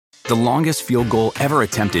The longest field goal ever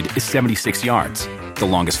attempted is 76 yards. The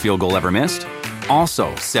longest field goal ever missed?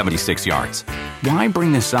 Also 76 yards. Why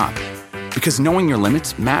bring this up? Because knowing your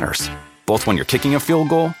limits matters, both when you're kicking a field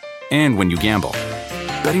goal and when you gamble.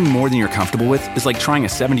 Betting more than you're comfortable with is like trying a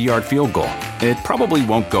 70-yard field goal. It probably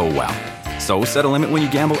won't go well. So set a limit when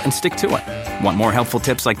you gamble and stick to it. Want more helpful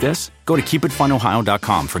tips like this? Go to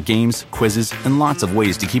keepitfunohio.com for games, quizzes, and lots of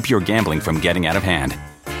ways to keep your gambling from getting out of hand.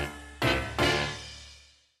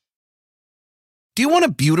 Do you want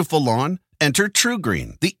a beautiful lawn? Enter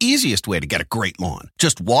TruGreen, the easiest way to get a great lawn.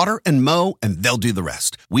 Just water and mow, and they'll do the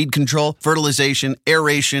rest. Weed control, fertilization,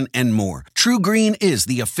 aeration, and more. TruGreen is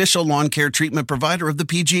the official lawn care treatment provider of the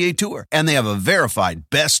PGA Tour, and they have a verified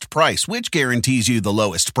best price, which guarantees you the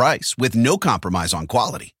lowest price with no compromise on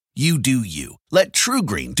quality. You do you. Let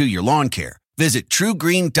TruGreen do your lawn care. Visit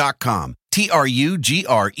TruGreen.com,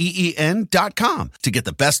 TruGreen.com, to get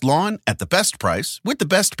the best lawn at the best price with the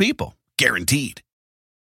best people. Guaranteed.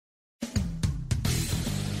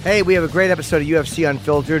 Hey, we have a great episode of UFC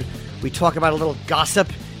Unfiltered. We talk about a little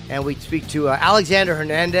gossip, and we speak to Alexander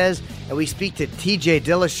Hernandez, and we speak to TJ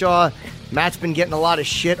Dillashaw. Matt's been getting a lot of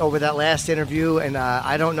shit over that last interview, and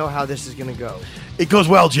I don't know how this is going to go. It goes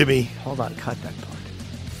well, Jimmy. Hold on, cut that part.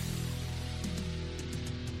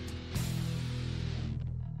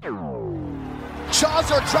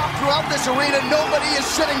 Jaws are dropped throughout this arena. Nobody is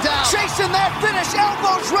sitting down. Chasing that finish.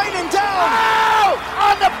 Elbows raining down. Oh!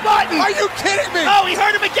 On the button. Are you kidding me? Oh, he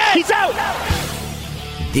hurt him again. He's out.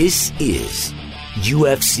 This is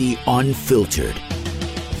UFC Unfiltered.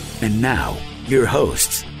 And now, your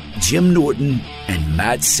hosts, Jim Norton and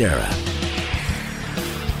Matt Serra.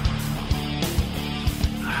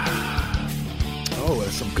 Oh,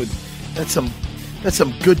 that's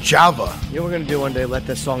some good Java. You know what we're going to do one day? Let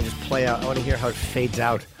this song just play out. I want to hear how it fades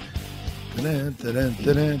out.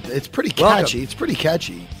 It's pretty catchy. Welcome. It's pretty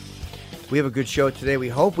catchy. We have a good show today. We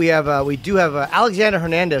hope we do have Alexander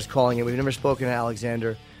Hernandez calling in. We've never spoken to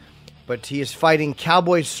Alexander, but he is fighting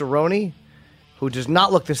Cowboy Cerrone, who does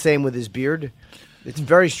not look the same with his beard. It's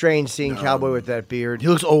very strange seeing Cowboy with that beard. He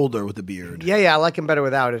looks older with the beard. Yeah, I like him better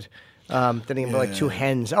without it. Then he can be like two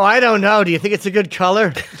hens. Oh, I don't know. Do you think it's a good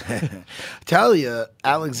color? Tell you,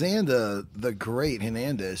 Alexander the Great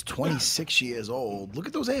Hernandez, 26 years old. Look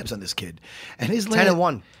at those abs on this kid. And his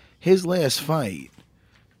 10-1. His last fight.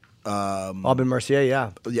 Aubin Mercier,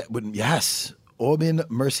 yeah. Yes, Aubin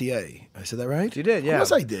Mercier. I said that right? You did, yeah. Of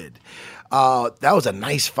course I did. That was a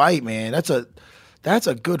nice fight, man. That's a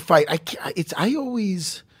good fight. I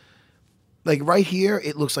always like right here.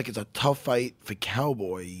 It looks like it's a tough fight for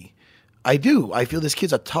Cowboy. I do. I feel this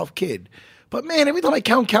kid's a tough kid. But, man, every time I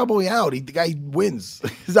count Cowboy out, the guy wins.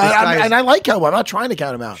 And I like Cowboy. I'm not trying to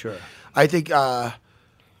count him out. Sure. I think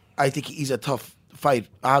he's a tough fight,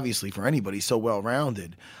 obviously, for anybody, so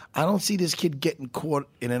well-rounded. I don't see this kid getting caught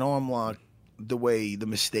in an arm lock the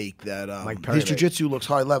mistake that his jiu-jitsu looks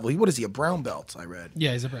high level. What is he, a brown belt, I read?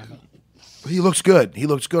 Yeah, he's a brown belt. He looks good. He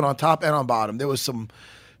looks good on top and on bottom. There was some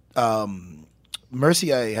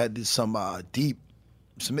Mercier had some deep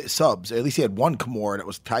subs. At least he had one Kimura that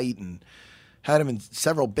was tight and had him in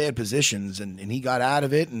several bad positions, and he got out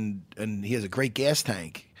of it, and he has a great gas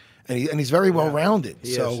tank, and he's very well rounded.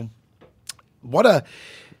 So, what a,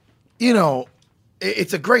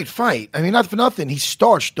 it's a great fight. I mean, not for nothing, he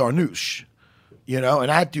starched Dariush, and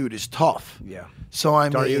that dude is tough. Yeah. So I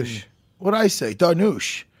mean, Dariush. What'd I say?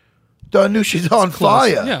 Dariush is on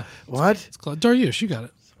fire. Yeah. What? It's called Dariush. You got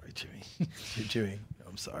it. Sorry, Jimmy. Jimmy,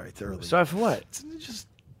 I'm sorry. It's early. Sorry for what? It's just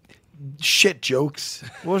shit jokes.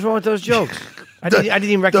 What was wrong with those jokes? I didn't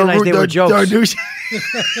even recognize they were jokes.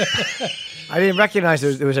 I didn't recognize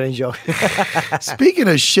there was any joke. Speaking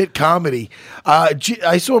of shit comedy,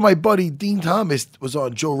 I saw my buddy Dean Thomas was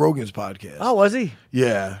on Joe Rogan's podcast. Oh, was he?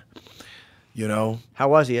 Yeah. How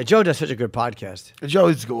was he? Joe does such a good podcast. Joe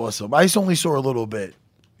is awesome. I only saw a little bit,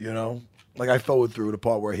 Like I forward through the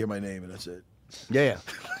part where I hear my name and that's it. Yeah.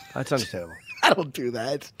 That's understandable. I don't do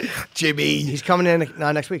that, Jimmy. He's coming in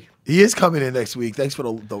next week. He is coming in next week. Thanks for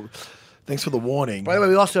the warning. By the way,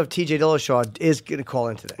 we also have TJ Dillashaw is going to call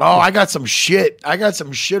in today. Oh, I got some shit.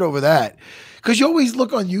 Over that. Because you always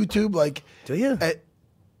look on YouTube like... Do you?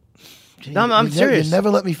 No, I'm serious. You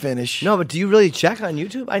never let me finish. No, but do you really check on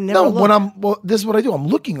YouTube? I never look. This is what I do. I'm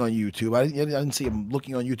looking on YouTube. I didn't say I'm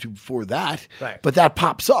looking on YouTube for that. Right. But that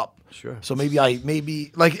pops up. Sure. So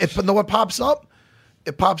what pops up?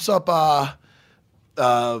 It pops up...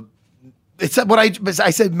 It's what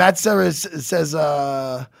I said. Matt Serra says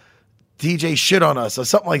DJ shit on us or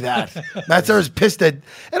something like that. Matt Serra's pissed at,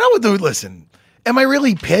 and I would do. Listen, Am I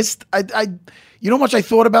really pissed? You know how much I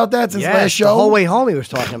thought about that since last show? The whole way home he was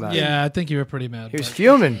talking about it. Yeah, I think you were pretty mad. He was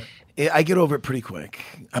fuming. I get over it pretty quick.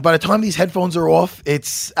 By the time these headphones are off,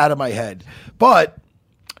 it's out of my head. But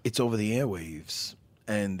it's over the airwaves,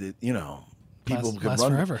 and people can lasts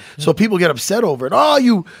run forever. So people get upset over it.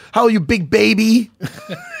 Oh, how are you, big baby?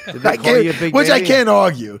 They call you a big which I baby? can't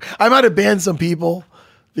argue. I might have banned some people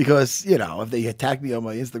because if they attack me on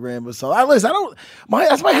my Instagram or so. Listen,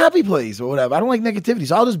 that's my happy place or whatever. I don't like negativity,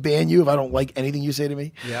 so I'll just ban you if I don't like anything you say to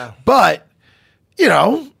me. Yeah. But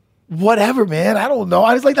whatever, man. I don't know.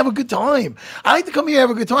 I just like to have a good time. I like to come here and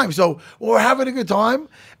have a good time. So we're having a good time,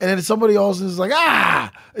 and then somebody else is like,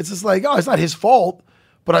 it's just like, it's not his fault.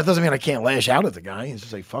 But that doesn't mean I can't lash out at the guy. It's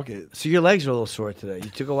just like, fuck it. So your legs are a little sore today. You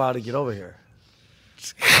took a while to get over here.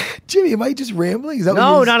 Jimmy, am I just rambling? Is that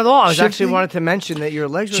No, what not at all. I was shifting? actually wanted to mention that your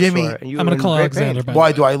legs were Jimmy, sore. And you I'm were going to in call great pain. Alexander back.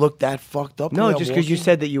 Why do I look that fucked up? No, the way just I'm because you walking?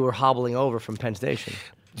 said that you were hobbling over from Penn Station.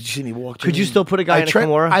 Did you see me walk? Could you still put a guy in a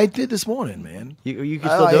Kimura? I did this morning, man. You can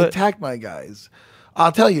still do I it? attacked my guys.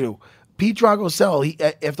 I'll tell you, Pete Dragosel, he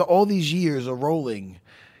after all these years of rolling,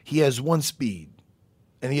 he has one speed,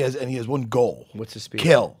 and he has one goal. What's his speed?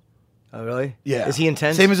 Kill. Oh, really? Yeah. Is he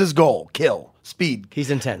intense? Same as his goal. Kill. Speed.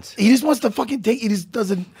 He's intense. He just wants to fucking take. He just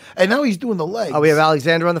doesn't. And now he's doing the legs. Oh, we have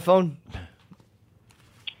Alexander on the phone?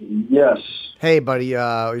 Yes. Hey, buddy.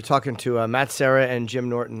 You're talking to Matt Serra and Jim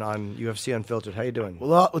Norton on UFC Unfiltered. How you doing?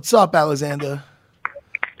 Well, what's up, Alexander?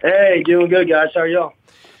 Hey, doing good, guys. How are y'all?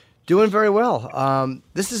 Doing very well.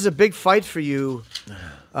 This is a big fight for you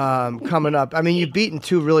coming up. I mean, you've beaten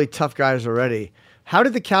two really tough guys already. How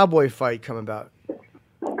did the Cowboy fight come about?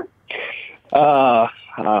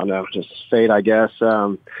 I don't know, just fate, I guess.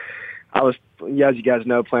 I was, as you guys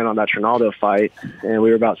know, planning on that Trinaldo fight, and we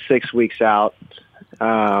were about 6 weeks out.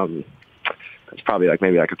 It's probably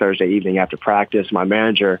maybe a Thursday evening after practice. My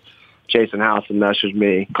manager, Jason Howson, messaged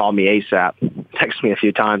me, called me ASAP, texted me a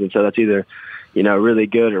few times, and so that's either, really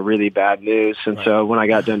good or really bad news. And so when I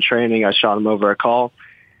got done training, I shot him over a call,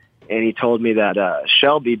 and he told me that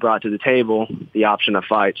Shelby brought to the table the option to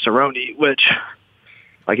fight Cerrone, which,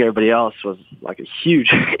 like everybody else, was a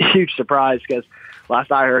huge, huge surprise because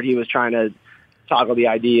last I heard he was trying to toggle the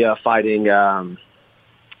idea of fighting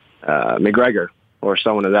McGregor or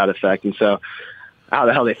someone to that effect. And so how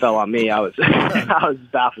the hell they fell on me, I was I was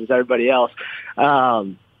baffled as everybody else.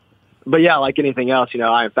 But yeah, like anything else,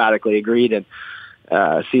 I emphatically agreed and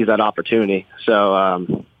seized that opportunity. So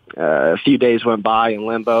a few days went by in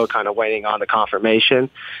limbo, kind of waiting on the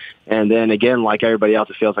confirmation. And then again, like everybody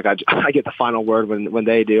else, it feels like I get the final word when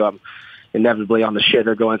they do. I'm inevitably on the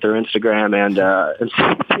shitter going through Instagram and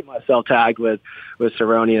see myself tagged with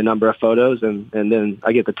Cerrone a number of photos, and then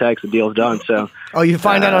I get the text, the deal's done. So you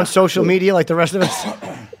find that on social media like the rest of us?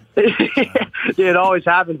 Dude, it always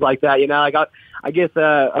happens like that. I get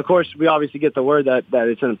of course we obviously get the word that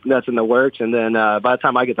that's in the works, and then by the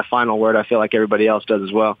time I get the final word, I feel like everybody else does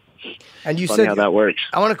as well. And you Funny said how that works.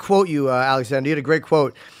 I want to quote you, Alexander. You had a great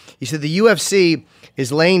quote. You said the UFC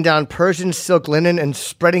is laying down Persian silk linen and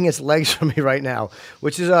spreading its legs for me right now,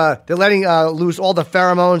 which is they're letting loose all the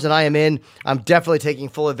pheromones, and I am in. I'm definitely taking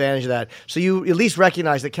full advantage of that. So you at least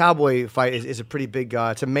recognize the Cowboy fight is a pretty big,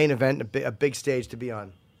 it's a main event, a big stage to be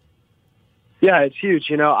on. Yeah, it's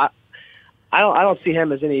huge. I don't see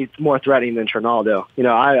him as any more threatening than Trinaldo.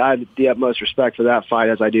 I have the utmost respect for that fight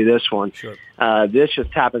as I do this one. Sure. This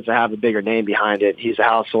just happens to have a bigger name behind it. He's a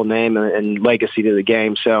household name and legacy to the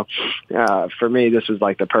game. So for me, this was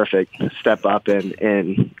like the perfect step up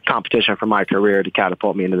in competition for my career to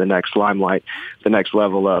catapult me into the next limelight, the next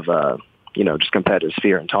level of just competitive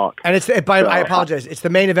sphere and talk. And I apologize. It's the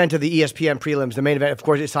main event of the ESPN prelims. The main event, of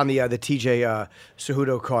course, it's on the TJ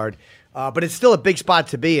Cejudo card. But it's still a big spot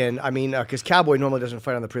to be in. I mean, because Cowboy normally doesn't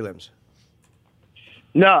fight on the prelims.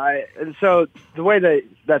 No, so the way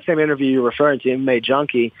that same interview you're referring to, MMA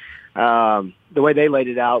Junkie, the way they laid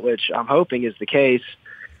it out, which I'm hoping is the case,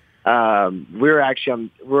 we're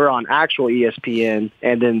on actual ESPN,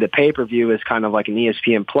 and then the pay-per-view is kind of like an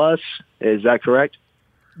ESPN Plus. Is that correct?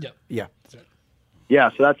 Yeah. Yeah,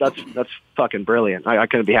 so that's fucking brilliant. I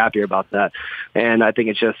couldn't be happier about that. And I think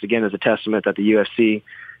it's just, again, as a testament that the UFC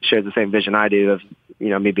shares the same vision I do of,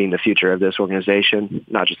 me being the future of this organization,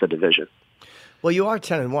 not just the division. Well, you are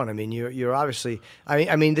 10-1. I mean, you're obviously.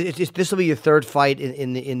 I mean, this will be your third fight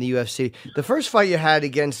in the UFC. The first fight you had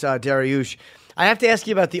against Dariush, I have to ask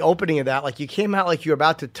you about the opening of that. Like, you came out like you were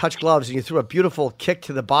about to touch gloves, and you threw a beautiful kick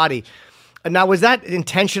to the body. Now, was that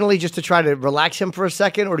intentionally just to try to relax him for a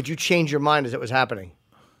second, or did you change your mind as it was happening?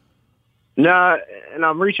 No, and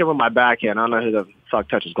I'm reaching with my backhand. I don't know who the fuck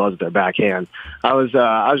touches gloves with their backhand. I was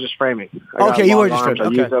just framing. Okay, you were just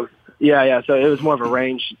framing. Okay. Yeah. So it was more of a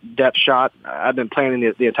range depth shot. I've been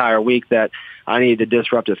planning the entire week that I needed to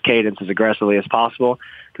disrupt his cadence as aggressively as possible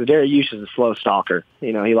because Derek Hughes is a slow stalker.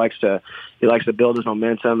 You know, he likes to build his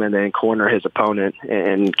momentum and then corner his opponent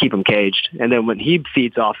and keep him caged. And then when he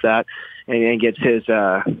feeds off that and gets his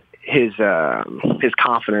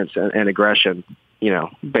confidence and aggression, you know,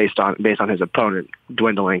 based on his opponent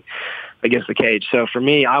dwindling against the cage. So for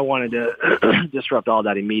me, I wanted to disrupt all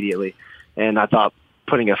that immediately, and I thought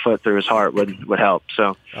putting a foot through his heart would help.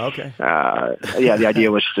 So okay, the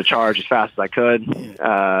idea was just to charge as fast as I could,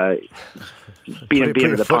 beat him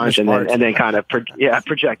to the punch, and then kind of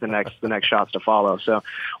project the next shots to follow. So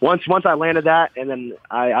once I landed that, and then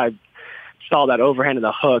I saw that overhand of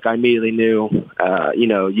the hook, I immediately knew,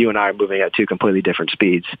 you and I are moving at two completely different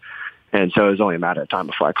speeds. And so it was only a matter of time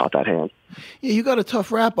before I caught that hand. Yeah, you got a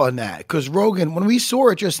tough rap on that. Because Rogan, when we saw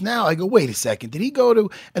it just now, I go, wait a second, did he go to...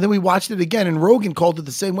 And then we watched it again, and Rogan called it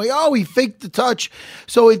the same way. Oh, he faked the touch.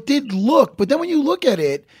 So it did look, but then when you look at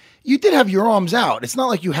it, you did have your arms out. It's not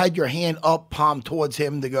like you had your hand up, palm towards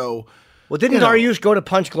him to go... Well, didn't Dariush go to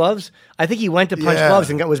punch gloves? I think he went to punch gloves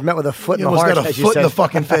and was met with a foot in the heart. Got a foot in the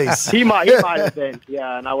fucking face. He might have been,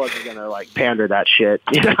 and I wasn't gonna pander that shit.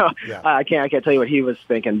 You know, I can't tell you what he was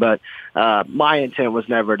thinking, but my intent was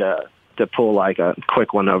never to pull like a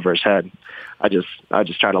quick one over his head. I just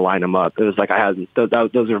tried to line him up. It was like I had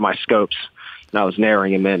those were my scopes, and I was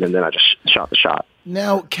narrowing him in, and then I just shot the shot.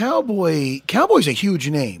 Now, Cowboy's a huge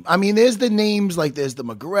name. I mean, there's the names like there's the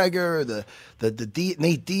McGregor, the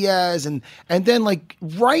Nate Diaz, and then like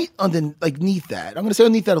right underneath that. I'm going to say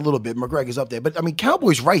underneath that a little bit. McGregor's up there, but I mean,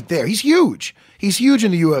 Cowboy's right there. He's huge. He's huge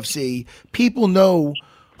in the UFC. People know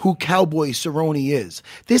who Cowboy Cerrone is.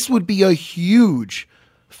 This would be a huge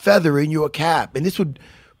feather in your cap, and this would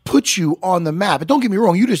put you on the map. But don't get me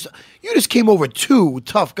wrong, you just came over two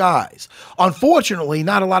tough guys. Unfortunately,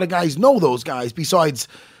 not a lot of guys know those guys besides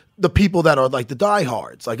the people that are like the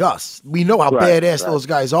diehards, like us. We know how badass those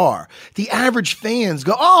guys are. The average fans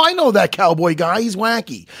go, oh, I know that Cowboy guy, he's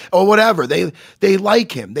wacky, or whatever. They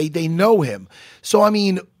like him. They know him. So, I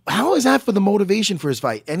mean, how is that for the motivation for his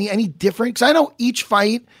fight? Any different? Because I know each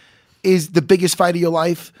fight is the biggest fight of your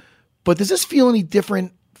life, but does this feel any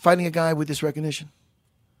different fighting a guy with this recognition?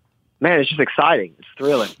 Man, it's just exciting. It's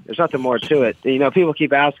thrilling. There's nothing more to it. You know, people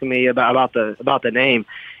keep asking me about the name,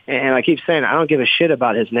 and I keep saying I don't give a shit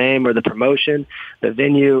about his name or the promotion, the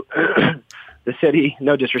venue, the city.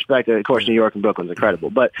 No disrespect, of course, New York and Brooklyn's incredible,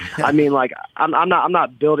 but I mean, like, I'm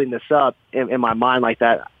not building this up in my mind like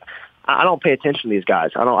that. I don't pay attention to these guys.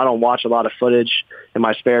 I don't watch a lot of footage in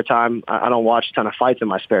my spare time. I don't watch a ton of fights in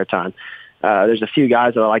my spare time. There's a few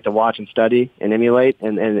guys that I like to watch and study and emulate,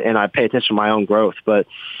 and I pay attention to my own growth, but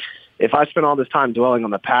if I spent all this time dwelling on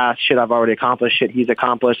the past, shit I've already accomplished, shit he's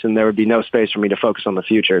accomplished, and there would be no space for me to focus on the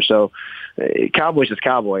future. So Cowboy's just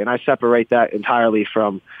Cowboy, and I separate that entirely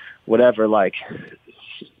from whatever, like,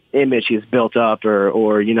 image he's built up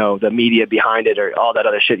or you know, the media behind it or all that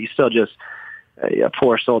other shit. He's still just a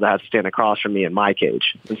poor soul that has to stand across from me in my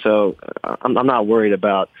cage. And so I'm not worried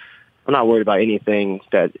about anything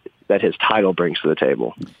that his title brings to the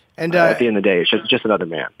table. And at the end of the day, it's just another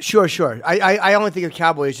man. Sure. I only think of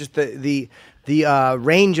Cowboy as just the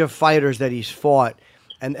range of fighters that he's fought,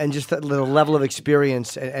 and just the level of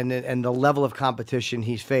experience and the level of competition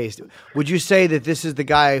he's faced. Would you say that this is the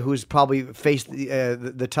guy who's probably faced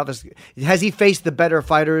the toughest? Has he faced the better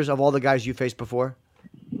fighters of all the guys you faced before?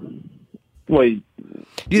 Well, do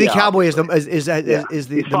you think Cowboy is the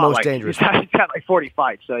most dangerous? He's got like 40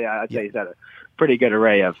 fights, so yeah, I'd say he's had a pretty good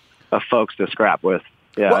array of folks to scrap with.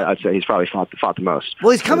 Yeah, well, I'd say he's probably fought the most.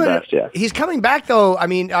 Well, he's coming. He's coming back though. I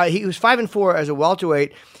mean, he was 5-4 as a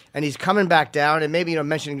welterweight, and he's coming back down. And maybe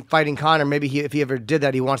mentioning fighting Conor. Maybe if he ever did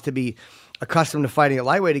that, he wants to be accustomed to fighting at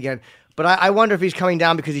lightweight again. But I wonder if he's coming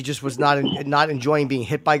down because he just was not enjoying being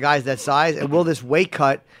hit by guys that size. And will this weight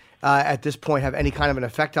cut at this point have any kind of an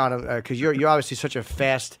effect on him? Because you're obviously such a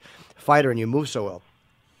fast fighter and you move so well.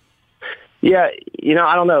 Yeah,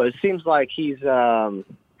 I don't know. It seems like he's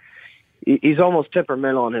almost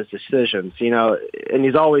temperamental in his decisions, and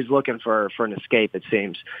he's always looking for an escape, it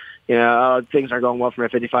seems. Things are going well for me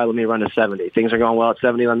at 55, let me run to 70. Things are going well at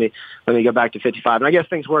 70, let me go back to 55. And I guess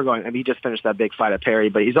things were going. I mean, he just finished that big fight at Perry,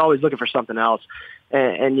 but he's always looking for something else.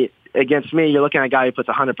 And against me, you're looking at a guy who puts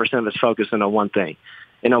 100% of his focus into one thing,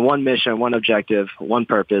 one mission, one objective, one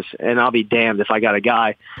purpose. And I'll be damned if I got a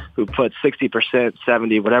guy who puts 60%,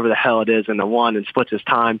 70, whatever the hell it is, into one and splits his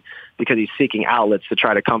time because he's seeking outlets to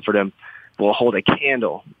try to comfort him, will hold a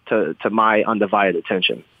candle to my undivided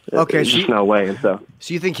attention. Okay, there's just no way. And so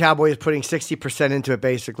you think Cowboy is putting 60% into it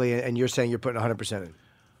basically, and you're saying you're putting 100% in?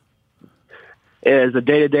 Is a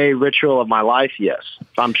day-to-day ritual of my life? Yes.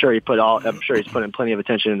 I'm sure he's putting plenty of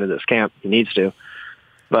attention into this camp. He needs to.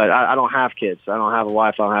 But I don't have kids. I don't have a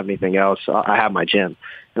wife. I don't have anything else. I have my gym.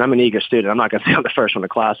 And I'm an eager student. I'm not going to say I'm the first one to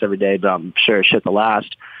class every day, but I'm sure as shit the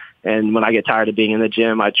last. And when I get tired of being in the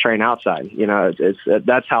gym, I train outside. You know,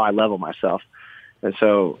 that's how I level myself. And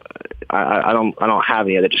so I don't have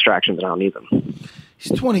any other distractions, and I don't need them.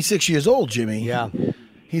 He's 26 years old, Jimmy. Yeah.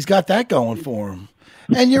 He's got that going for him.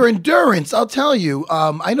 And your endurance, I'll tell you,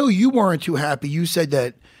 I know you weren't too happy. You said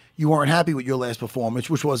that you weren't happy with your last performance,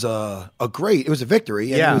 which was a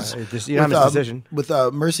victory. And Yeah, it was you don't have a decision. With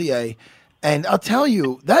Mercier. And I'll tell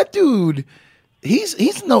you, that dude,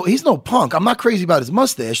 he's no punk. I'm not crazy about his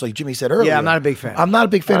mustache, like Jimmy said earlier. Yeah, I'm not a big fan. I'm not a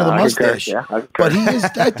big fan of the mustache. Yeah, but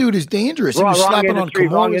that dude is dangerous. He was slapping on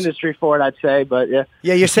Kimmor's. Wrong industry for it, I'd say, but yeah.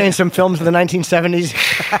 Yeah, you're saying some films in the 1970s?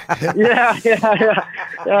 Yeah.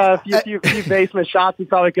 A few basement shots he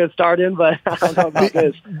probably could start in, but I don't know about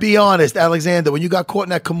this. Be honest, Alexander, when you got caught in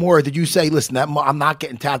that Kimmor, did you say, listen, I'm not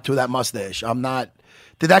getting tapped to that mustache? I'm not.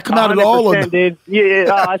 Did that come out at all? Or dude.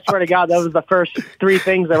 Yeah, I swear to God, that was the first three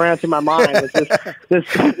things that ran through my mind. Was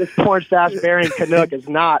this porn stash bearing Canuck is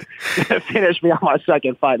not going to finish me on my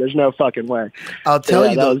second fight. There's no fucking way. I'll tell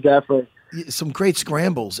you, that was definitely some great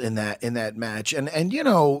scrambles in that match. And you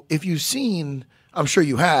know, if you've seen, I'm sure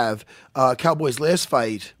you have, Cowboy's last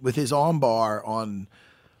fight with his armbar on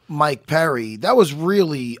Mike Perry, that was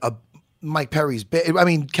really Mike Perry's. I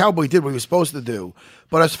mean, Cowboy did what he was supposed to do,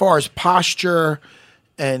 but as far as posture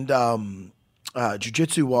and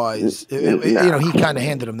jiu-jitsu wise, you know, he kind of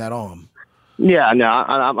handed him that arm. Yeah, no,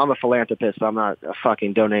 I'm a philanthropist. I'm not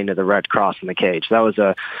fucking donating to the Red Cross in the cage. That was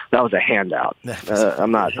a handout.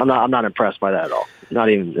 I'm not impressed by that at all. Not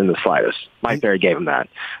even in the slightest. Mike Perry gave him that.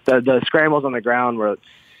 The scrambles on the ground were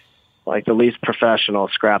like the least professional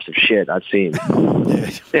scraps of shit I've seen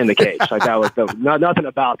in the cage. Like that was nothing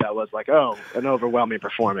about that was like, oh, an overwhelming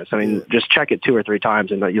performance. I mean, just check it 2 or 3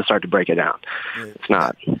 times and you'll start to break it down. It's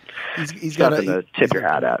not. He's got to tip your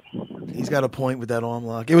hat at. He's got a point with that arm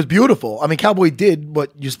lock. It was beautiful. I mean, Cowboy did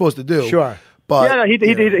what you're supposed to do. Sure, but yeah, no, he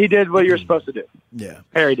did what you were supposed to do. Yeah,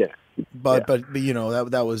 Perry did. But you know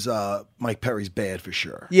that was Mike Perry's bad for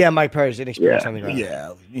sure. Yeah, Mike Perry's inexperienced on the ground.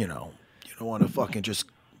 Yeah, you know, you don't want to fucking just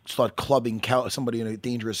start clubbing somebody in a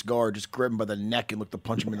dangerous guard, just grab him by the neck and look to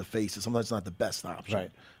punch him in the face. Sometimes it's not the best option,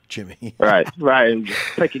 right, Jimmy? right, and just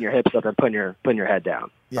picking your hips up and putting your head down.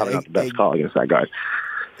 Probably not the best call against that guard.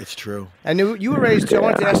 It's true. And you were raised. I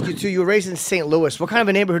wanted to ask you too. You were raised in St. Louis. What kind of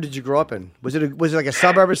a neighborhood did you grow up in? Was it like a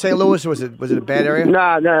suburb of St. Louis, or was it a bad area? No.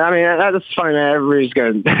 I mean, that's funny, man. Everybody's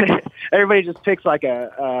good. Everybody just picks like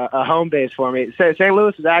a home base for me. St.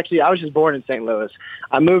 Louis is actually. I was just born in St. Louis.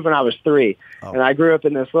 I moved when I was 3, and I grew up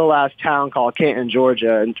in this little ass town called Canton,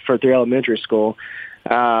 Georgia, for 3 elementary school.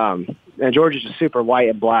 And Georgia's just super white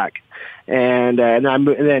and black. And then I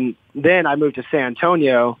moved to San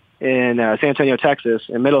Antonio. In San Antonio, Texas,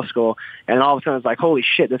 in middle school, and all of a sudden it's like, holy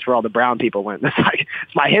shit, that's where all the brown people went. It's like,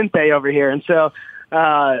 it's my gente over here. And so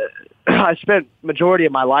I spent majority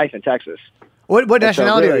of my life in Texas. What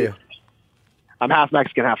nationality are you? I'm half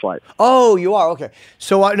Mexican, half white. Oh, you are? Okay.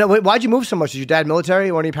 So why'd you move so much? Is your dad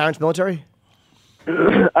military? One of your parents military?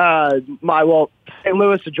 St.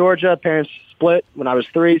 Louis to Georgia, parents split when I was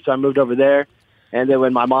 3, so I moved over there. And then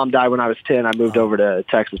when my mom died when I was 10, I moved over to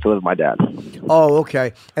Texas to live with my dad. Oh,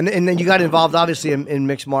 okay. And then you got involved, obviously, in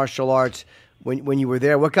mixed martial arts when you were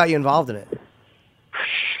there. What got you involved in it?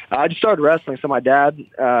 I just started wrestling. So my dad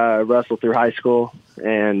wrestled through high school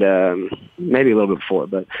and maybe a little bit before,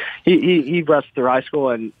 but he wrestled through high school.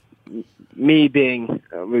 And me being,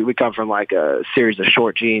 we come from like a series of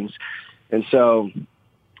short genes. And so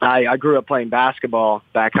I grew up playing basketball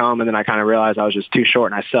back home, and then I kind of realized I was just too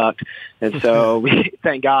short and I sucked. And so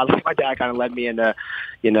thank God, my dad kind of led me into,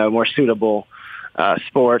 more suitable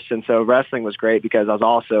sports. And so wrestling was great because I was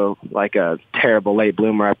also like a terrible late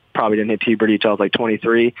bloomer. I probably didn't hit puberty until I was like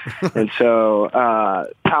 23. And so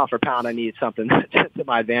pound for pound, I needed something to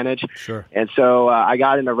my advantage. Sure. And so I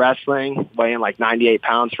got into wrestling, weighing like 98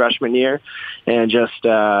 pounds freshman year, and just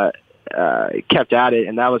kept at it.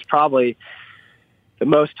 And that was probably the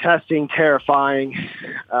most testing, terrifying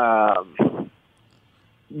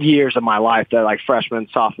years of my life, that like freshman,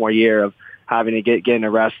 sophomore year of having to get into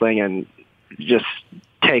wrestling and just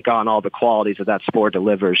take on all the qualities that sport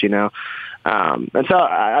delivers, And so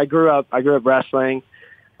I grew up wrestling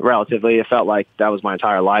relatively. It felt like that was my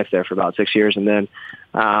entire life there for about 6 years. And then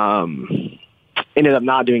ended up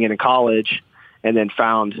not doing it in college, and then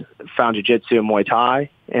found jiu-jitsu and Muay Thai,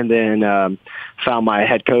 and then found my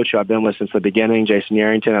head coach who I've been with since the beginning, Jason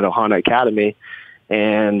Yarrington at Ohana Academy.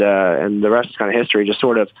 and the rest is kind of history. Just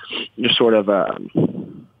sort of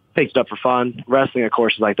picked it up for fun. Wrestling, of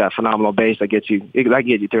course, is like that phenomenal base that gets you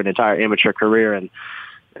through an entire amateur career and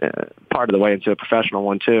part of the way into a professional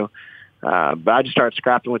one too. But I just started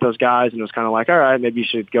scrapping with those guys, and it was kind of like, all right, maybe you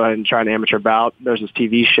should go ahead and try an amateur bout. There's this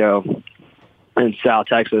TV show in South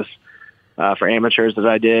Texas for amateurs that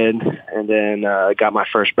I did, and then got my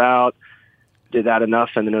first bout, did that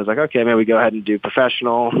enough, and then it was like, okay, maybe we go ahead and do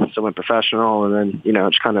professional. So I went professional, and then, it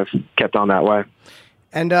just kind of kept on that way.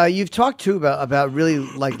 And you've talked too about really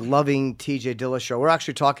like loving TJ Dillashaw. We're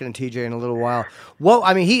actually talking to TJ in a little while.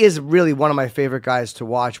 He is really one of my favorite guys to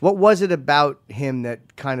watch. What was it about him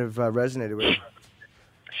that kind of resonated with you?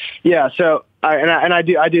 Yeah, so I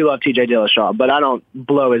do love TJ Dillashaw, but I don't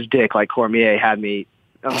blow his dick like Cormier had me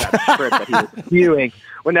on that script that he was viewing.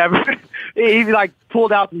 Whenever he like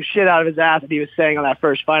pulled out some shit out of his ass that he was saying on that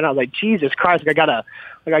first fight, I was like, Jesus Christ! I got a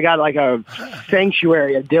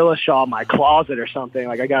sanctuary of Dillashaw in my closet or something.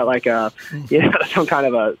 Like I got like some kind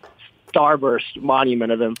of a starburst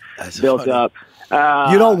monument of him built up.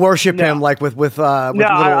 You don't worship him like with little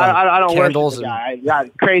I don't candles. Worship the guy. I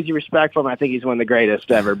got crazy respect for him. I think he's one of the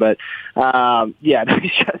greatest ever. But he's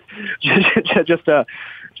just a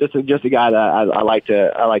guy that I like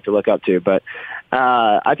to look up to. But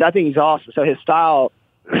I think he's awesome. So his style,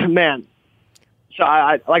 man. So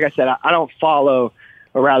like I said, I don't follow.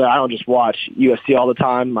 Or rather, I don't just watch UFC all the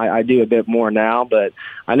time. I do a bit more now, but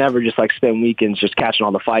I never just like spend weekends just catching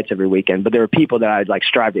all the fights every weekend. But there were people that I'd like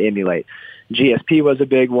strive to emulate. GSP was a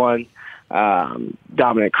big one.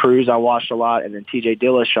 Dominic Cruz I watched a lot, and then TJ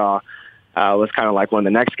Dillashaw was kind of like one of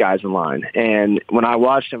the next guys in line. And when I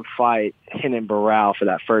watched him fight Renan Barão for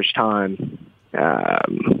that first time,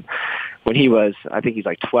 when he was, I think he's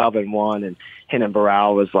like 12-1, and Renan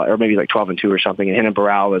Barão was like, or maybe like 12-2 or something, and Renan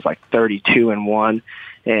Barão was like 32-1,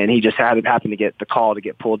 and he just happened to get the call to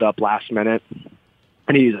get pulled up last minute,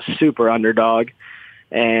 and he was a super underdog.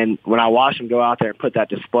 And when I watched him go out there and put that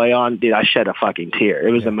display on, dude, I shed a fucking tear.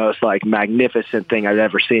 It was the most like magnificent thing I've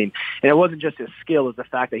ever seen. And it wasn't just his skill, it was the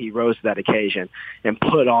fact that he rose to that occasion and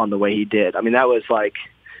put on the way he did. I mean, that was like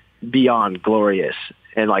beyond glorious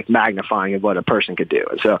and like magnifying of what a person could do.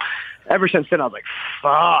 And so ever since then, I was like,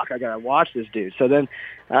 fuck, I got to watch this dude. So then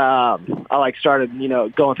I like started,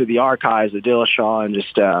 going through the archives of Dillashaw and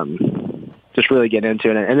just really getting into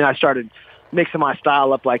it. And then I started mixing my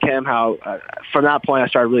style up like him, how from that point I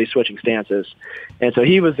started really switching stances. And so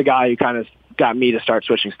he was the guy who kind of got me to start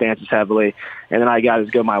switching stances heavily. And then I got as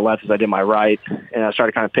good my left as I did my right. And I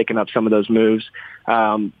started kind of picking up some of those moves.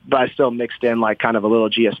 But I still mixed in like kind of a little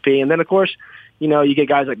GSP. And then, of course, you get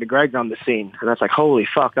guys like McGregor on the scene. And that's like, holy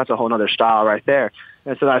fuck, that's a whole other style right there.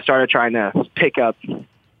 And so I started trying to pick up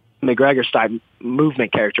McGregor's style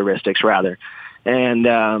movement characteristics, rather. And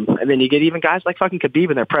then you get even guys like fucking Khabib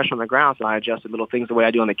and their pressure on the ground. So I adjusted little things the way I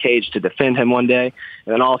do on the cage to defend him one day,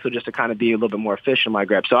 and then also just to kind of be a little bit more efficient in my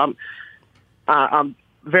grip. So I'm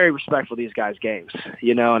very respectful of these guys' games,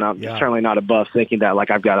 and I'm certainly not above thinking that like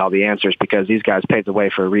I've got all the answers, because these guys paved the way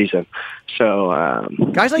for a reason. So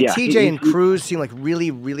guys like TJ and Cruz seem like really,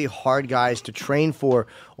 really hard guys to train for,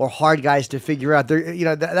 or hard guys to figure out.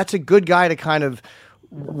 That's a good guy to kind of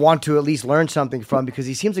want to at least learn something from, because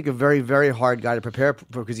he seems like a very, very hard guy to prepare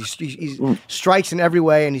for, because he strikes in every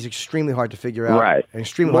way, and he's extremely hard to figure out. Right. And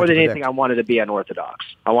extremely more hard than to anything, I wanted to be unorthodox.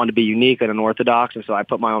 I wanted to be unique and unorthodox, and so I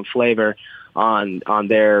put my own flavor on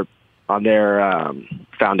their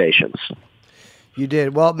foundations. You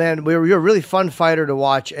did. Well, man, you're a really fun fighter to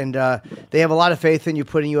watch, and they have a lot of faith in you,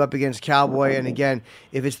 putting you up against Cowboy. And again,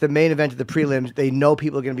 if it's the main event of the prelims, they know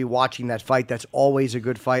people are going to be watching that fight. That's always a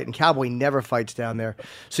good fight, and Cowboy never fights down there.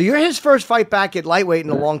 So you're his first fight back at lightweight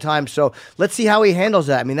in a long time, so let's see how he handles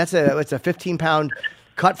that. I mean, it's a 15-pound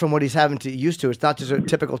cut from what he's used to. It's not just a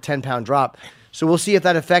typical 10-pound drop. So we'll see if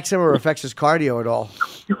that affects him or affects his cardio at all.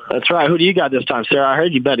 That's right. Who do you got this time, Sarah? I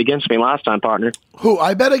heard you bet against me last time, partner. Who,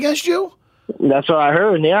 I bet against you? That's what I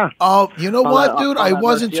heard, yeah. Oh, you know what, dude? I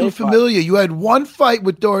wasn't too familiar. You had one fight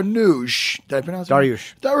with Dariush. Did I pronounce it?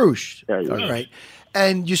 Dariush. All right.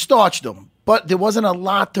 And you starched him, but there wasn't a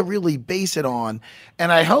lot to really base it on.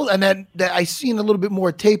 And then I seen a little bit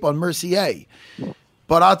more tape on Mercier.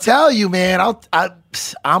 But I'll tell you, man,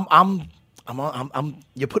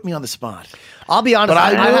 you put me on the spot. I'll be honest.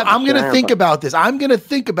 But I'm going to think about this. I'm going to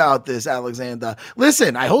think about this, Alexander.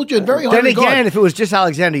 Listen, I hold you in very high regard. Then again, if it was just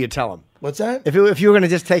Alexander, you'd tell him. What's that? If you were going to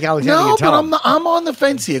just take Alexander, you'd tell him. No, but I'm on the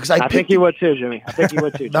fence here, because I think you would too, Jimmy. I think you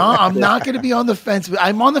would too. No, I'm not going to be on the fence.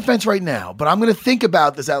 I'm on the fence right now, but I'm going to think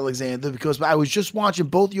about this, Alexander, because I was just watching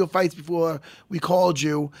both your fights before we called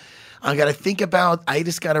you. I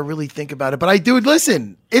just got to really think about it. But I do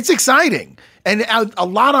listen. It's exciting, and a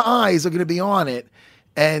lot of eyes are going to be on it.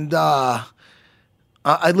 And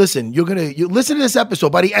I listen. You listen to this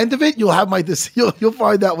episode. By the end of it, you'll have you'll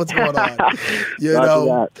find out what's going on. You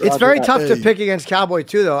know, it's very tough to pick against Cowboy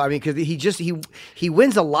too, though. I mean, because he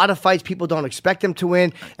wins a lot of fights people don't expect him to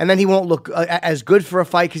win, and then he won't look as good for a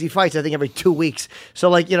fight because he fights I think every 2 weeks. So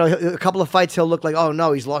like a couple of fights he'll look like, oh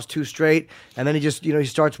no, he's lost 2 straight, and then he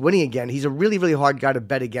starts winning again. He's a really really hard guy to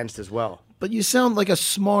bet against as well. But you sound like a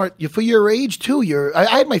smart, for your age too. I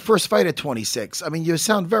had my first fight at 26. I mean, you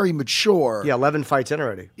sound very mature. Yeah, 11 fights in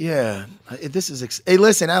already. Yeah, hey,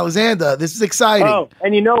 listen, Alexander, this is exciting. Oh,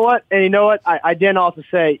 and you know what? I didn't also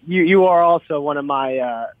say you are also one of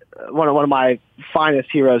my one of my finest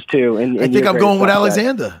heroes too. I think I'm going with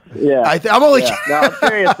Alexander. Yeah, I'm only. Yeah. No,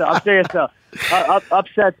 I'm serious though.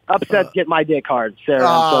 Upsets get my dick hard, Sarah.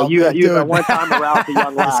 Oh, so you at one time aroused a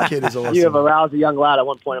young lad. This kid is awesome. You have aroused a young lad at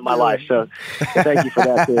one point in my life. So thank you for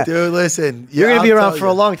that too. Dude, listen, you're gonna be around for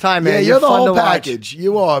a long time, man. Yeah, you're the fun whole to package. Watch.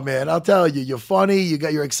 You are, man. I'll tell you. You're funny.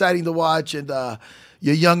 You're exciting to watch, and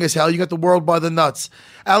you're young as hell. You got the world by the nuts.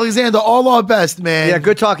 Alexander, all our best, man. Yeah,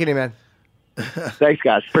 good talking to you, man. Thanks,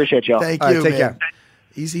 guys. Appreciate y'all. Thank you, take man. care.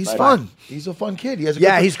 He's fun. He's a fun kid.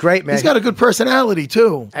 He's great, man. He's got a good personality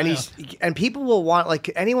too. And people will want,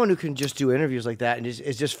 like, anyone who can just do interviews like that and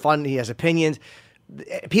is just fun. He has opinions.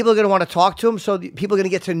 People are going to want to talk to him, so people are going to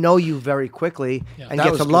get to know you very quickly and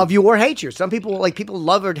get to love you or hate you. Some people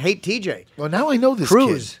love or hate TJ. Well, now I know this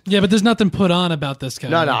Cruz. kid. Yeah, but there's nothing put on about this guy.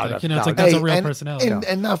 No, it's like that's a real personality.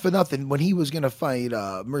 And not for nothing, when he was going to fight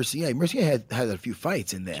Mercier had a few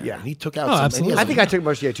fights in there. Yeah, and he took out. Absolutely. I think I took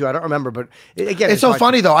Mercier too. I don't remember, but again, it's so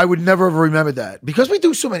funny though. I would never have remembered that because we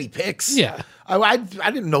do so many picks. Yeah. I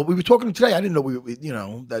didn't know. We were talking today. I didn't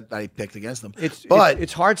know that I picked against them.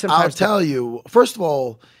 It's hard sometimes. I'll tell you. First of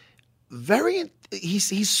all,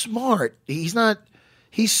 he's smart. He's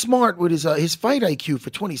smart with his fight IQ for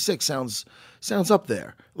 26 sounds up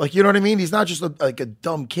there. Like, you know what I mean? He's not just like a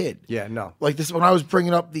dumb kid. Yeah, no. Like this, when I was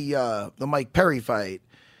bringing up the Mike Perry fight,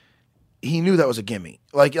 he knew that was a gimme.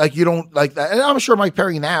 Like you don't like that. And I'm sure Mike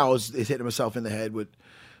Perry now is hitting himself in the head with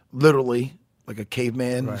literally like a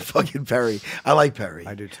caveman fucking Perry. I like Perry.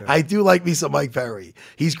 I do too. I do like me some Mike Perry.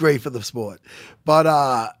 He's great for the sport.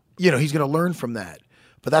 But he's going to learn from that.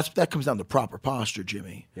 But that comes down to proper posture,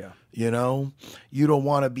 Jimmy. Yeah. You don't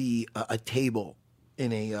want to be a table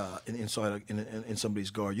in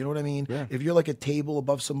somebody's guard. You know what I mean? Yeah. If you're like a table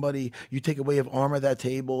above somebody, you take away of arm of that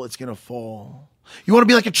table, it's gonna fall. You want to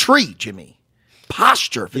be like a tree, Jimmy.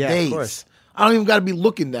 Posture for days. Of course. I don't even got to be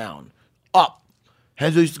looking down. Up.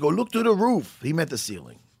 Henzo used to go look to the roof. He meant the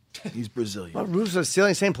ceiling. He's Brazilian. Well, roofs are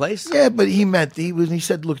ceiling, same place. Yeah, but he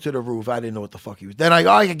said look to the roof. I didn't know what the fuck he was. Then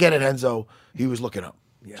I get it, Henzo. He was looking up.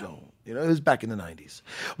 Yeah. So, it was back in the 90s.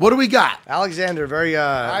 What do we got? Alexander, very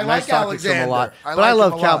I nice like talking to him a lot. Alexander. But I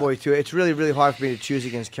love like him a lot. Cowboy too. It's really, really hard for me to choose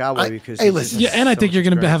against Cowboy because listen. Yeah, and I think you're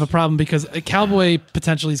going to experience. have a problem because Cowboy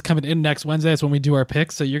potentially is coming in next Wednesday. That's when we do our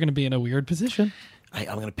picks, so you're going to be in a weird position. I'm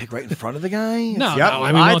going to pick right in front of the guy? No, Yep. no, we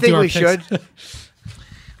I won't think do our we picks. should.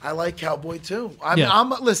 I like Cowboy too.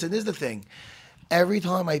 Listen, here's the thing. Every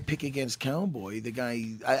time I pick against Cowboy, the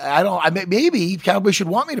guy, maybe Cowboy should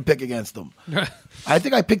want me to pick against him. I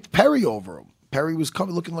think I picked Perry over him. Perry was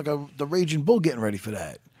looking like the Raging Bull getting ready for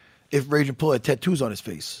that. If Raging Bull had tattoos on his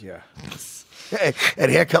face. Yeah.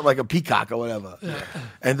 And haircut like a peacock or whatever. Yeah.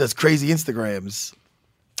 And does crazy Instagrams.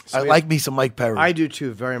 I like me some Mike Perry. I do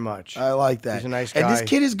too, very much. I like that. He's a nice guy. And this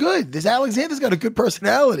kid is good. This Alexander's got a good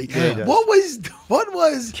personality. Yeah, he does. What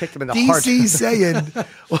was Kicked him in the DC heart. saying?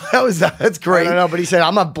 Well, that's great. I don't know, but he said,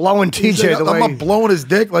 "I'm not blowing He TJ said, the way." I'm not blowing his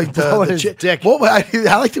dick like blowing the his chick. dick.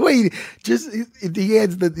 I like the way he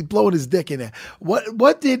adds blowing his dick in there. What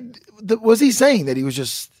was he saying that he was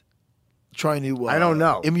just trying to? I don't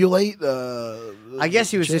know. Emulate. I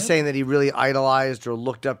guess he was just saying that he really idolized or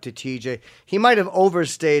looked up to TJ. He might have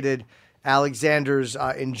overstated Alexander's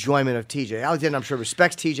enjoyment of TJ. Alexander, I'm sure,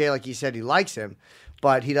 respects TJ, like he said, he likes him,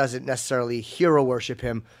 but he doesn't necessarily hero worship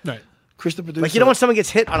him. Right. Chris, the producer. Like, when someone gets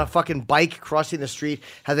hit on a fucking bike crossing the street,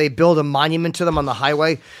 how they build a monument to them on the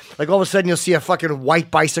highway? Like, all of a sudden, you'll see a fucking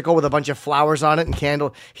white bicycle with a bunch of flowers on it and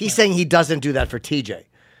candle. He's saying he doesn't do that for TJ.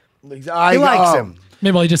 He likes him.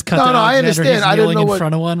 Maybe he just cut No, down. I Alexander. understand. He's I didn't kneeling know in what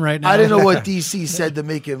front of one right now. I didn't know what DC said to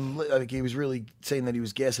make him. Like he was really saying that he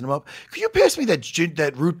was gassing him up. Could you pass me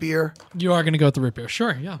that root beer? You are going to go with the root beer.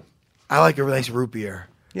 Sure, yeah. I like a nice root beer.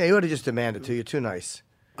 Yeah, you ought to just demand it, too. You're too nice.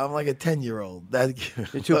 I'm like a 10-year-old.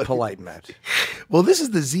 You're too polite, Matt. Well, this is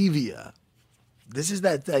the Zevia. This is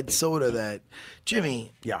that soda that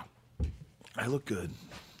Jimmy. Yeah. I look good.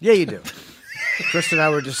 Yeah, you do. Chris and I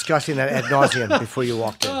were discussing that ad nauseum before you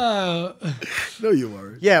walked in. No, you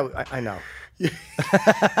weren't. Yeah, I know.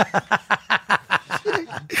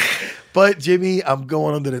 But Jimmy, I'm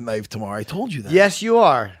going under the knife tomorrow. I told you that. Yes, you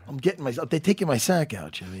are. I'm getting they're taking my sack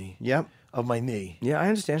out, Jimmy. Yep. Of my knee. Yeah, I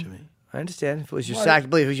understand. Jimmy. I understand. If it was your sack,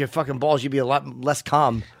 believe if it was your fucking balls, you'd be a lot less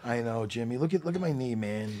calm. I know, Jimmy. Look at my knee,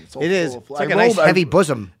 man. It's all It is. full of It's like a nice heavy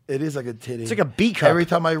bosom. It is like a titty. It's like a B cup. Every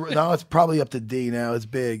time now it's probably up to D now. It's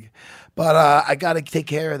big. But I got to take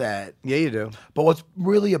care of that. Yeah, you do. But what's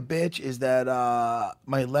really a bitch is that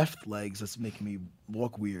my left leg's that's making me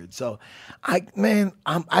walk weird. So, I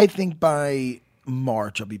think by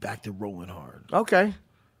March I'll be back to rolling hard. Okay.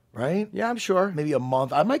 Right? Yeah, I'm sure. Maybe a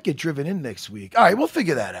month. I might get driven in next week. All right, we'll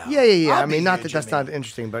figure that out. Yeah. I'll I mean, be not here, that that's Jimmy. not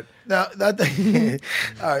interesting, but No,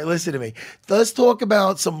 all right, listen to me. Let's talk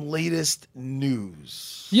about some latest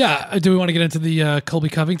news. Yeah. Do we want to get into the Colby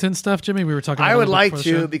Covington stuff, Jimmy? We were talking about I it a would little like bit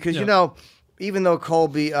before the to show. because, Yeah. even though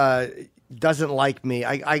Colby doesn't like me,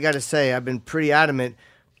 I got to say, I've been pretty adamant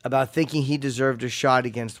about thinking he deserved a shot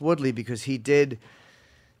against Woodley because he did.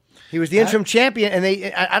 He was the interim champion, and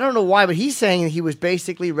I don't know why, but he's saying he was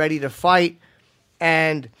basically ready to fight,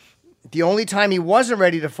 and the only time he wasn't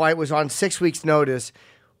ready to fight was on 6 weeks' notice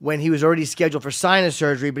when he was already scheduled for sinus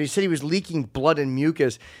surgery, but he said he was leaking blood and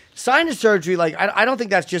mucus. Sinus surgery, I don't think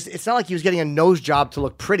that's just, it's not like he was getting a nose job to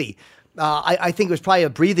look pretty. I think it was probably a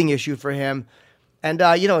breathing issue for him. And,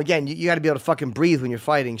 again, you got to be able to fucking breathe when you're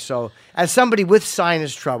fighting. So, as somebody with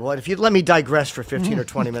sinus trouble, and if you'd let me digress for 15 or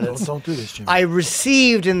 20 minutes. Don't do this, Jimmy. I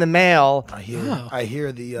received in the mail I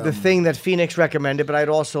hear the thing that Phoenix recommended, but I'd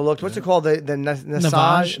also looked, what's it called? The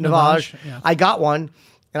Navage. Navage. Yeah. I got one,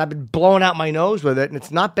 and I've been blowing out my nose with it, and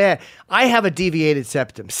it's not bad. I have a deviated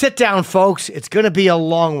septum. Sit down, folks. It's going to be a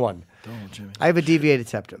long one. Don't, Jimmy. I have a deviated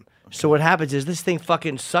septum. So what happens is this thing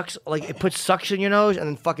fucking sucks, like it puts suction in your nose and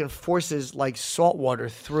then fucking forces like salt water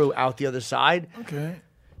through out the other side. Okay.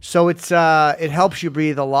 So it helps you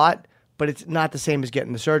breathe a lot, but it's not the same as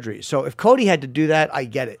getting the surgery. So if Cody had to do that, I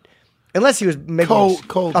get it. Unless he was making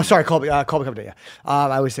Colby. Oh, sorry, Colby. Colby Covington, yeah.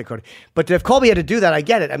 I always say Cody. But if Colby had to do that, I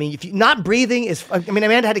get it. I mean, if you, not breathing is. I mean,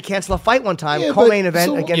 Amanda had to cancel a fight one time, Yeah, co-main but event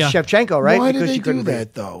so- against Yeah. Shevchenko, right? Why because did she they couldn't do breathe.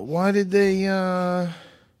 that though? Why did they?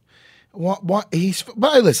 What he's?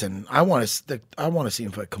 But listen, I want to see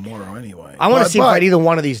him fight Kimura anyway. I want to see him fight either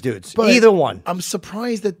one of these dudes. But Either one. I'm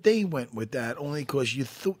surprised that they went with that only because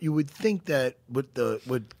you would think that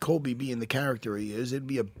with Colby being the character he is, it'd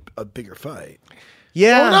be a bigger fight.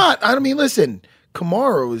 Yeah. Or not. I mean, listen,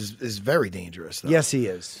 Kamaru is very dangerous. Though, Yes, he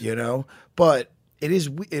is. but it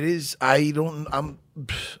is. I don't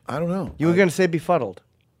know. You were going to say befuddled.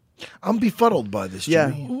 I'm befuddled by this.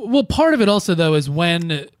 Yeah. Jimmy. Well, part of it also, though, is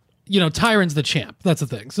when, Tyron's the champ. That's the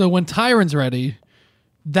thing. So when Tyron's ready,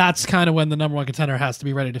 that's kind of when the number one contender has to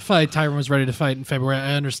be ready to fight. Tyron was ready to fight in February.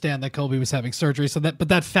 I understand that Colby was having surgery, but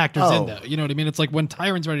that factors in, though. You know what I mean? It's like when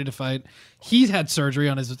Tyron's ready to fight, he's had surgery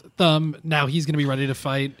on his thumb. Now he's going to be ready to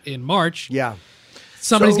fight in March. Yeah.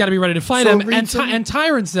 Somebody's So- got to be ready to fight so him. And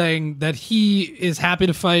Tyron's saying that he is happy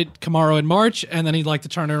to fight Kamaru in March, and then he'd like to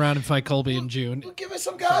turn it around and fight Colby in June. Well, give us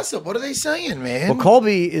some gossip. What are they saying, man? Well,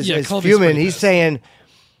 Colby is Colby's fuming. pretty He's pissed. saying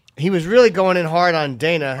he was really going in hard on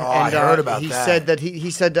Dana. Oh, I heard about he that. Said that he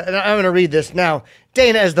said, and I'm going to read this now.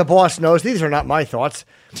 Dana, as the boss, knows these are not my thoughts.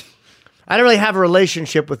 I don't really have a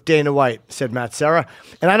relationship with Dana White, said Matt Serra,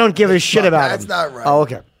 and I don't give a shit about that's him. not right. Oh,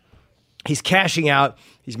 okay. He's cashing out.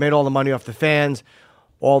 He's made all the money off the fans.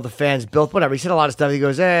 All the fans built, whatever. He said a lot of stuff. He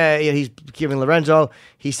goes, he's giving Lorenzo.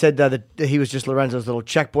 He said that he was just Lorenzo's little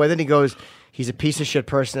check boy. Then he goes, he's a piece of shit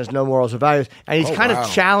person, has no morals or values. And he's kind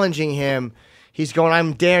of challenging him. He's going,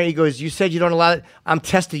 I'm daring. He goes, you said you don't allow it. I'm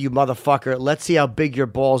testing you, motherfucker. Let's see how big your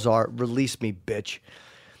balls are. Release me, bitch.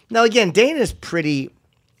 Now, again, Dana's pretty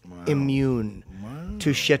immune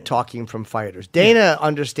to shit talking from fighters. Dana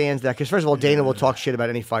understands that because, first of all, Dana will talk shit about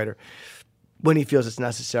any fighter when he feels it's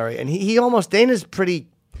necessary. And Dana's pretty,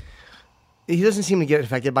 he doesn't seem to get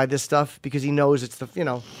affected by this stuff because he knows it's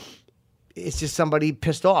it's just somebody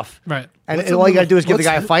pissed off. Right. And all you got to do is give the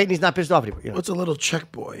guy a fight and he's not pissed off anymore. What's a little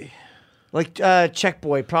check boy? Like check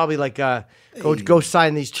boy, probably like go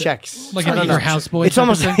sign these checks. Like an eager houseboy. It's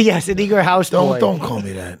almost like, yes, an eager house boy. Don't call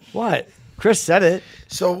me that. What? Chris said it.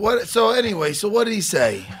 So what? So anyway, so what did he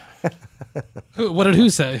say? What did who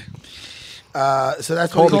say? So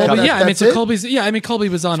that's Colby what he Covington. Colby, that's it? Colby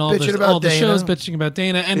was on all bitching the about shows Dana. bitching about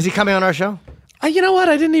Dana. And Is he coming on our show? You know what?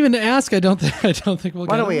 I didn't even ask. I don't think we'll.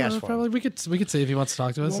 Why get don't we him. ask for Probably we could see if he wants to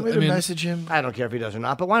talk to us. Want me to message him? I don't care if he does or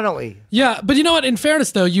not, but why don't we? Yeah, but you know what? In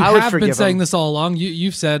fairness, though, you I would have been forgive saying him. this all along.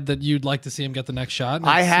 You've said that you'd like to see him get the next shot. and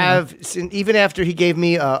I it's, have, even after he gave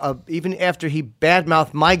me even after he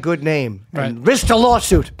badmouthed my good name and Right. risked a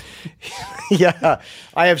lawsuit. Yeah,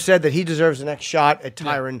 I have said that he deserves the next shot at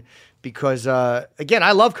Tyron because, again,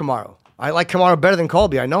 I love Kamaru. I like Kamaru better than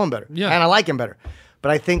Colby. I know him better. Yeah. And I like him better. But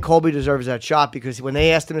I think Colby deserves that shot because when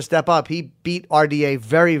they asked him to step up, he beat RDA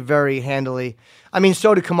very, very handily. I mean,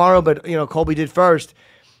 so did Kamaru, but, Colby did first.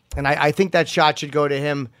 And I think that shot should go to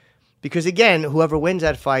him because, again, whoever wins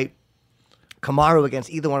that fight, Kamaru against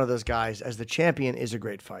either one of those guys as the champion is a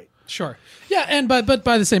great fight. Sure. Yeah, and but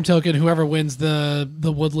by the same token, whoever wins the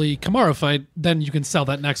Woodley Kamaru fight, then you can sell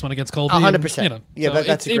that next one against Colby. 100%. Yeah, so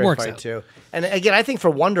that's a it great works fight out. too. And again, I think for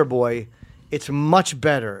Wonder Boy, it's much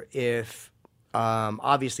better if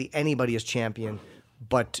obviously anybody is champion,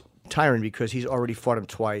 but Tyron because he's already fought him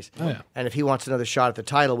twice. Oh, yeah. And if he wants another shot at the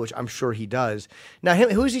title, which I'm sure he does. Now,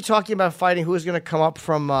 who is he talking about fighting? Who is going to come up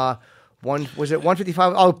from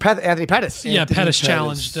 155? Oh, Anthony Pettis. Yeah, Anthony Pettis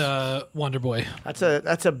Pettis. challenged Wonder Boy. That's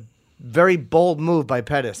a very bold move by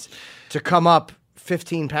Pettis to come up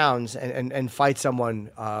 15 pounds and fight someone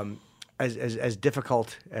as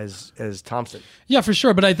difficult as Thompson. Yeah, for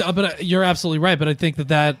sure. But you're absolutely right. But I think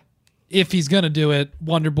that if he's going to do it,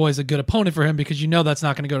 Wonder Boy's a good opponent for him because that's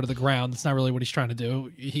not going to go to the ground. That's not really what he's trying to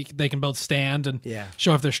do. They can both stand and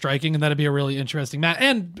show if they're striking, and that'd be a really interesting match.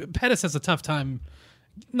 And Pettis has a tough time.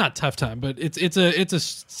 Not tough time, but it's a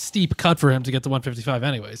steep cut for him to get to 155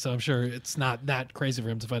 anyway. So I'm sure it's not that crazy for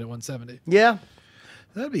him to fight at 170. Yeah.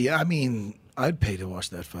 That'd be. I mean, I'd pay to watch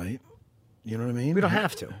that fight. You know what I mean? We don't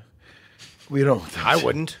have to. We don't. I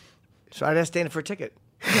wouldn't. So I'd ask Dana for a ticket.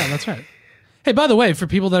 Yeah, that's right. Hey, by the way, for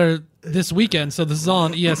people that are this weekend, so this is all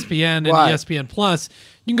on ESPN and Why? ESPN Plus,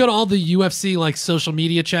 you can go to all the UFC social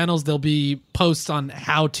media channels. There'll be posts on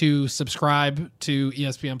how to subscribe to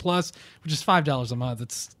ESPN Plus, which is $5 a month.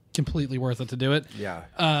 It's completely worth it to do it. Yeah.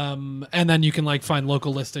 And then you can find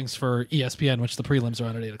local listings for ESPN, which the prelims are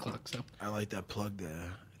on at 8:00. So I like that plug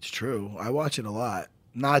there. It's true. I watch it a lot.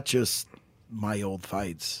 Not just my old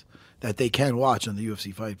fights that they can watch on the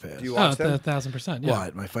UFC Fight Pass. Do you watch them? 1,000%. Yeah.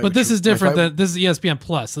 What? My fight But this with- is different. my fight- This is ESPN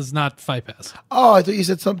Plus. This is not Fight Pass. Oh, I thought you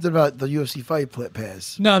said something about the UFC Fight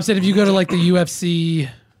Pass. No, I'm saying if you go to the UFC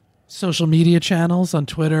social media channels on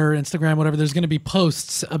Twitter, Instagram, whatever, there's going to be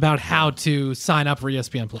posts about how to sign up for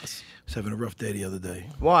ESPN Plus. I was having a rough day the other day.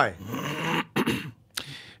 Why? It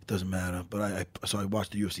doesn't matter, but I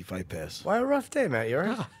watched the UFC Fight Pass. Why a rough day, Matt? You all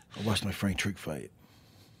right? I watched my Frank Trigg fight.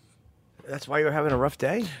 That's why you're having a rough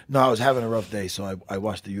day? No, I was having a rough day, so I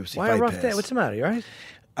watched the UFC Why Fight a rough Pass. day? What's the matter? You all right?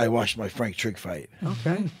 I watched my Frank Trigg fight.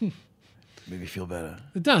 Okay. Made me feel better.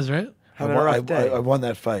 It does, right? Having a rough day. I won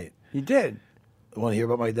that fight. You did. Want to hear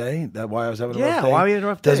about my day? That why I was having a Yeah, rough day? why were you having a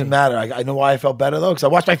rough day? Doesn't matter. I know why I felt better, though, because I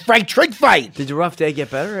watched my Frank Trigg fight. Did your rough day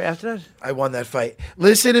get better after that? I won that fight.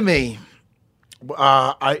 Listen to me.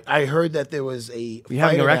 I heard that there was a You having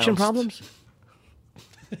fight erection announced. problems?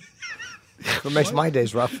 What makes my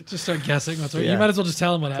days rough? Just start guessing. What's right. Yeah. You might as well just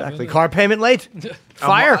tell them what Exactly. happened. Car payment late?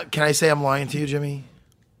 Fire? Can I say I'm lying to you, Jimmy?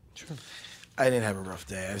 Sure. I didn't have a rough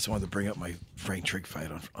day. I just wanted to bring up my Frank Trigg fight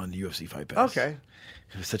on the UFC Fight Pass. Okay.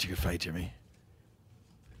 It was such a good fight, Jimmy.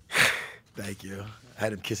 Thank you. I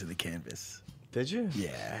had him kissing the canvas. Did you?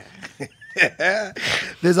 Yeah.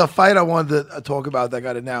 There's a fight I wanted to talk about that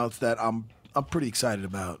got announced that I'm pretty excited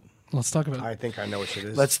about. Let's talk about it. I think I know what it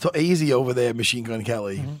is. Let's talk easy over there, Machine Gun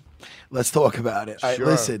Kelly. Let's talk about it. All right, Sure.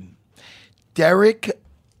 listen, Derek.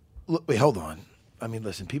 Wait, hold on. I mean,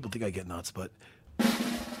 listen. People think I get nuts, but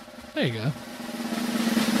There you go.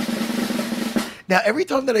 now every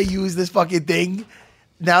time that I use this fucking thing,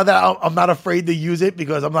 now that I'm not afraid to use it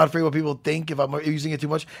because I'm not afraid what people think if I'm using it too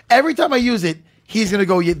much. Every time I use it, he's gonna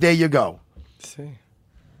go. There you go. See.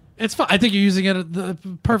 It's fine. I think you're using it at the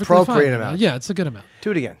perfectly Appropriate fine amount. Yeah, it's a good amount.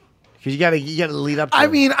 Do it again. Because you gotta lead up to I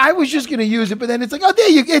it. mean, I was just gonna use it, but then it's like, oh, there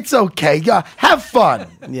you. It's okay. Yeah, have fun.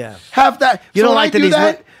 Yeah. Have that. You So don't when like I that do he's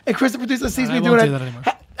that, li- and Chris the producer sees I me won't doing do it. that anymore.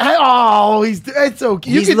 It's okay.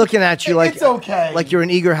 You He's can- looking at you like it's okay. like you're an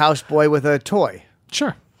eager houseboy with a toy.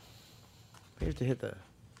 Sure. You have to hit the.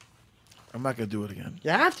 I'm not gonna do it again. You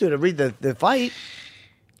have to read the fight.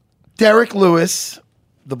 Derek Lewis,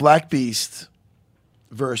 the Black Beast,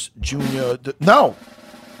 versus Junior. No.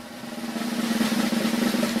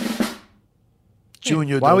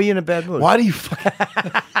 Junior. Why were you in a bad mood? Why do you?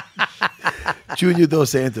 Junior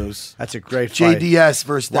Dos Santos. That's a great fight. JDS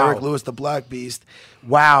versus Wow. Derek Lewis, the Black Beast.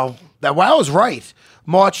 Wow. That wow is right.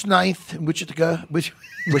 March 9th in Wichita. Wichita.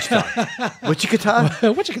 Wichita? Wichita.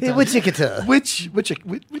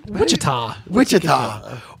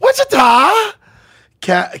 Wichita. Wichita.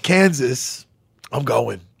 Kansas. I'm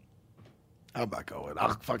going. I'm not going.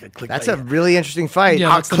 I'll fucking click That's my a really interesting fight. Yeah,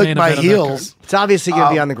 I'll that's the click main my event of that heels. It's obviously going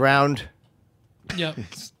to be on the ground. Yep.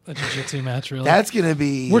 A jiu-jitsu match, really. That's going to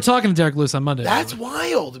be... We're talking to Derek Lewis on Monday. That's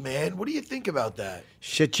wild, man. What do you think about that?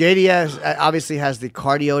 Shit, JDS obviously has the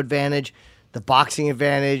cardio advantage, the boxing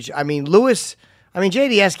advantage. I mean,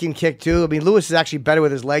 JDS can kick too. I mean, Lewis is actually better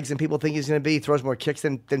with his legs than people think he's going to be. He throws more kicks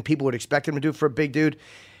than people would expect him to do for a big dude.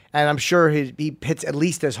 And I'm sure he hits at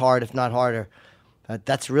least as hard, if not harder.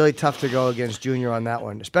 That's really tough to go against Junior on that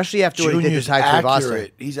one, especially after what he did to Junior's Tai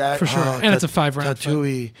accurate. Tuivasa. He's For sure. And it's a 5-round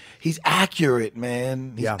Tatui. He's accurate,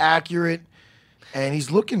 man. He's accurate. And he's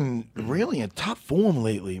looking really in top form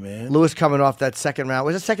lately, man. Lewis coming off that second round.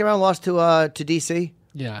 Was it second round loss to DC?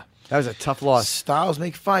 Yeah. That was a tough loss. Styles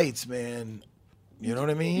make fights, man. You know what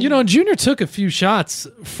I mean? You know, Junior took a few shots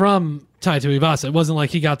from Tai Tuivasa. It wasn't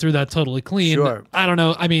like he got through that totally clean. Sure. I don't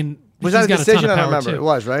know. I mean, Was he's that a got decision? ton of I power don't remember. too. It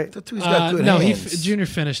was, right? Tatui's got good No, hands. Junior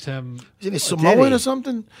finished him. Isn't he did Samoan he? or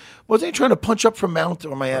something? Wasn't he trying to punch up from Mount?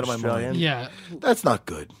 Or am I out of my Australian. mind? Yeah. That's not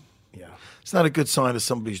good. Yeah. It's not a good sign of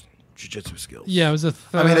somebody's jiu-jitsu skills. Yeah, it was a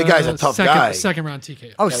I mean, the guy's a tough guy. Second round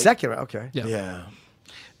TKO. Oh, second round. Okay. Yeah.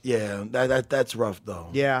 Yeah. That's rough though.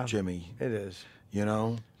 Yeah. Jimmy. It is. You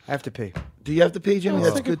know. I have to pee. Do you have to pee, Jimmy?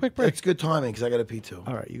 let's That's take a good. quick break. That's good timing because I got to pee too.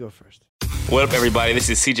 All right, you go first. What up, everybody? This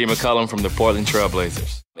is CJ McCollum from the Portland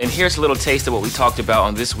Trailblazers. And here's a little taste of what we talked about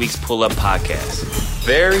on this week's Pull Up podcast.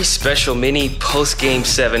 Very special mini post-Game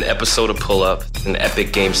 7 episode of Pull Up, an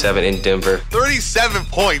epic Game 7 in Denver. 37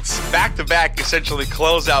 points, back-to-back, essentially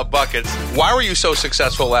closeout buckets. Why were you so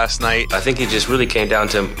successful last night? I think it just really came down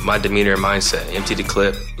to my demeanor and mindset. Empty the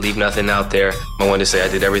clip, leave nothing out there. I wanted to say I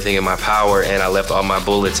did everything in my power, and I left all my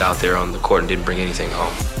bullets out there on the court and didn't bring anything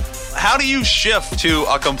home. How do you shift to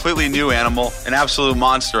a completely new animal, an absolute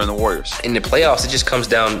monster in the Warriors? In the playoffs, it just comes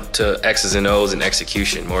down to X's and O's and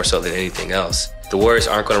execution more so than anything else. The Warriors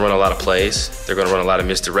aren't going to run a lot of plays. They're going to run a lot of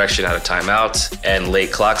misdirection out of timeouts and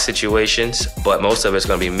late clock situations, but most of it's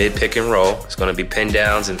going to be mid-pick and roll. It's going to be pin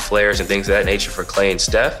downs and flares and things of that nature for Clay and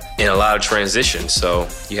Steph, and a lot of transition. So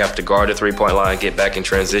you have to guard the three-point line, get back in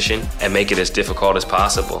transition, and make it as difficult as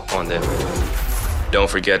possible on them. Don't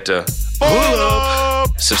forget to pull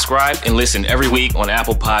up, subscribe, and listen every week on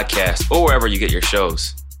Apple Podcasts or wherever you get your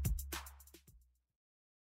shows.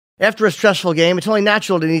 After a stressful game, it's only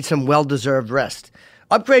natural to need some well-deserved rest.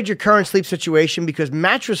 Upgrade your current sleep situation because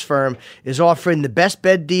Mattress Firm is offering the best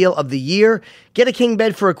bed deal of the year. Get a king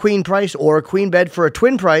bed for a queen price or a queen bed for a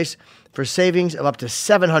twin price for savings of up to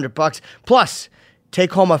 $700. Plus,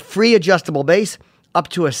 take home a free adjustable base up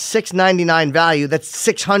to a $699 value. That's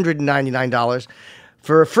 $699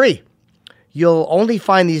 for free. You'll only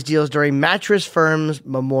find these deals during Mattress Firm's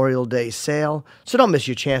Memorial Day sale, so don't miss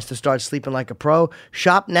your chance to start sleeping like a pro.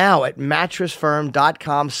 Shop now at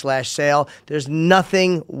mattressfirm.com/sale. There's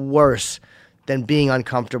nothing worse than being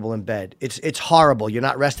uncomfortable in bed. It's horrible. You're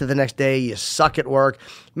not rested the next day. You suck at work.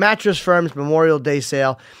 Mattress Firm's Memorial Day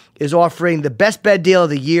sale is offering the best bed deal of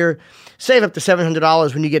the year. Save up to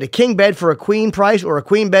 $700 when you get a king bed for a queen price or a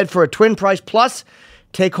queen bed for a twin price. Plus,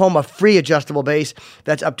 take home a free adjustable base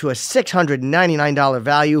that's up to a $699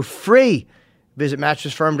 value, free. Visit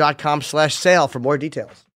mattressfirm.com/sale for more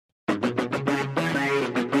details.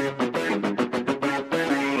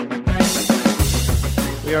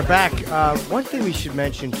 We are back. One thing we should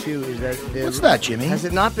mention, too, is that... What's that, Jimmy? Has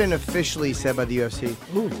it not been officially said by the UFC?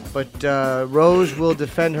 But Rose will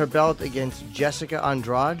defend her belt against Jessica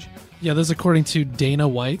Andrade, Yeah, this is according to Dana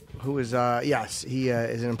White. who is, yes, he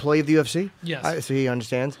is an employee of the UFC. Yes. So he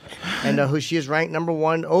understands. And who she is ranked number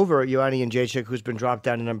one over Joanna Jędrzejczyk, who's been dropped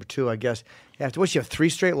down to number two, I guess. After, she have 3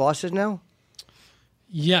 straight losses now?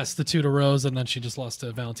 Yes, the 2 to Rose, and then she just lost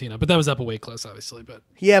to Valentina. But that was up a weight class, obviously. But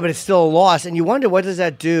Yeah, but it's still a loss. And you wonder, what does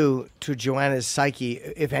that do to Joanna's psyche,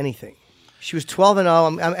 if anything? She was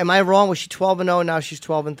 12-0. Am I wrong? Was she 12-0 and now she's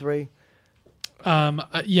 12-3?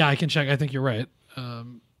 yeah, I can check. I think you're right.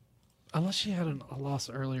 Unless she had a loss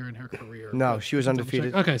earlier in her career. No, But she was double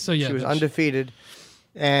undefeated. check. Okay, so yeah. She was then undefeated.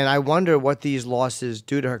 And I wonder what these losses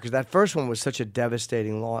do to her, because that first one was such a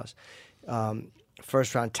devastating loss.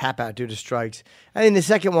 first round tap out due to strikes. I mean, the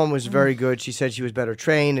second one was very good. She said she was better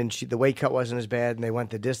trained, and the weight cut wasn't as bad, and they went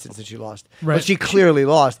the distance, and she lost. Right. But she clearly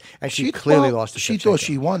lost, and she clearly lost. To She Shevchenko. thought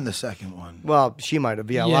she won the second one. Well, she might have.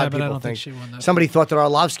 Yeah, a Yeah, lot of but I people don't think think she won that somebody thought that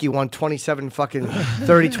Arlovsky won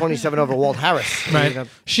 27 over Walt Harris. Right.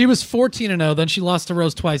 She was 14-0. Then she lost to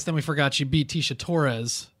Rose twice. Then we forgot she beat Tisha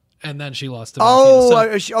Torres, and then she lost to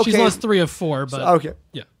Valentina. So she's lost 3 of 4. But okay.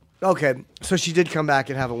 Yeah. Okay, so she did come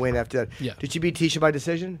back and have a win after that. Yeah. Did she beat Tisha by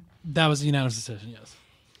decision? That was a unanimous decision, yes.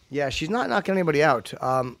 Yeah, she's not knocking anybody out.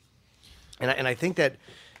 And I think that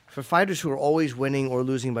for fighters who are always winning or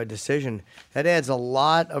losing by decision, that adds a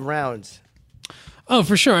lot of rounds. Oh,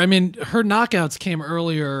 for sure. I mean, her knockouts came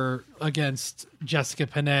earlier against Jessica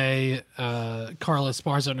Penne, Carla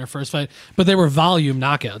Esparza in her first fight, but they were volume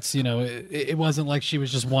knockouts. You know, it wasn't like she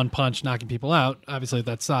was just one punch knocking people out. Obviously, at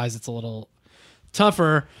that size, it's a little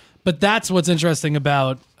tougher. But that's what's interesting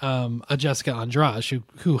about a Jessica Andrade,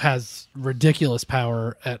 who has ridiculous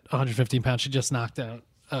power at 115 pounds. She just knocked out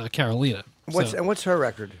Carolina. What's her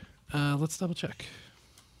record? Let's double check.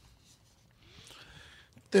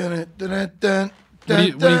 Dun, dun, What dun, do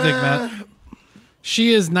you think, Matt?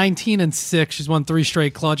 She is 19-6. She's won 3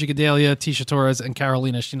 straight. Claudia Gadelha, Tisha Torres, and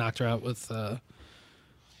Carolina. She knocked her out with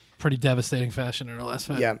pretty devastating fashion in her last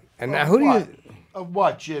fight. Yeah, and now who do you? Of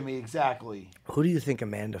what, Jimmy? Exactly. Who do you think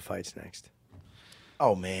Amanda fights next?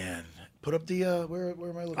 Oh man, put up the where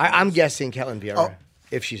am I looking? I'm guessing Ketlen Vieira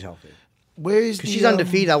if she's healthy. Where's Because she's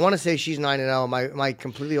undefeated. I want to say she's 9-0. Am I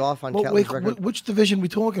completely off on Ketlen's record? Which division we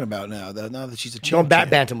talking about now? Now that she's a Going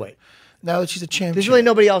champ. bantamweight. Now that she's a champ. There's really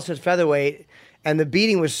nobody else at featherweight, and the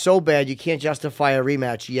beating was so bad you can't justify a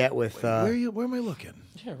rematch yet with. Where am I looking?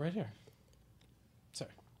 Yeah, right here.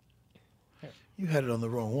 Sorry. You had it on the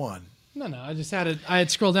wrong one. No, I just had it. I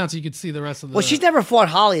had scrolled down so you could see the rest of the. Well, she's never fought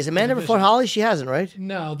Holly. Has Amanda ever fought Holly? She hasn't, right?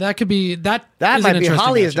 No, that could be that. That is might an be interesting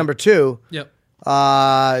Holly is matchup. number 2. Yep.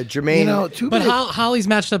 Jermaine. But Holly's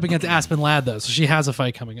matched up against Aspen Ladd though, so she has a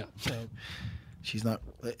fight coming up. So. She's not.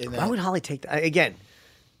 Why would Holly take that again?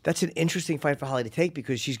 That's an interesting fight for Holly to take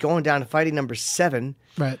because she's going down to fighting number 7.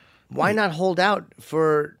 Right. Why not hold out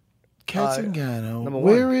for Katzengano? number 1?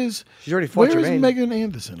 Where is? She's already fought Where is Jermaine. Megan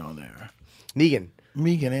Anderson on there? Megan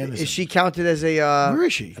Anderson. Is she counted as a? Where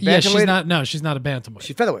is she? Yeah, she's bantamweight? not. No, she's not a bantamweight.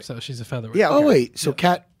 She's featherweight. So she's a featherweight. Yeah. Okay. Oh wait, so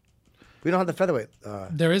Kat. We don't have the featherweight.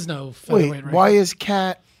 There is no featherweight. Wait, rank. why is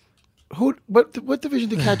Kat? What division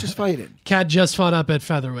did Kat just fight in? Kat just fought up at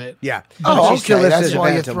featherweight. Yeah. Oh, She's still okay. listed That's as a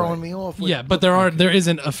why you're bantamweight. throwing me off. Yeah, but there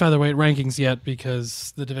isn't a featherweight rankings yet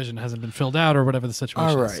because the division hasn't been filled out or whatever the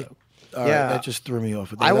situation All is. right. So. All Yeah. right, that just threw me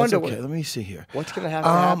off. I wonder Okay, what- let me see here. What's going to have to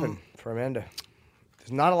happen for Amanda?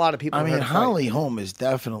 There's not a lot of people. I in mean, her fight. Holly Holm is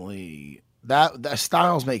definitely that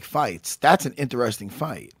styles make fights. That's an interesting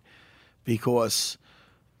fight because,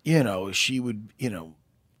 she would,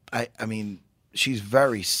 I mean, she's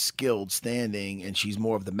very skilled standing, and she's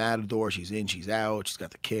more of the matador. She's in, she's out. She's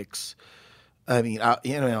got the kicks. I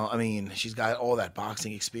mean, she's got all that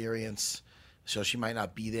boxing experience, so she might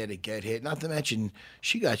not be there to get hit. Not to mention,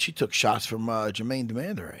 she took shots from Jermaine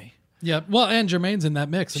Demandere. Yeah, well, and Jermaine's in that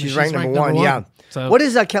mix. I mean, She's ranked number 1. Yeah. So What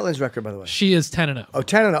is Ketlen's record, by the way? she is 10-0. Oh,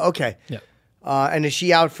 10-0. Okay. Yeah. And is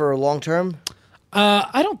she out for long term?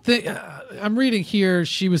 I don't think I'm reading here.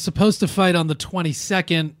 She was supposed to fight on the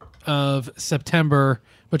 22nd of September,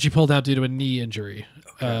 but she pulled out due to a knee injury,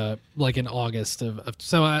 like in August of.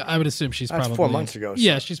 So I would assume she's That's probably 4 months ago, so-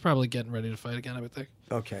 Yeah, she's probably getting ready to fight again. I would think.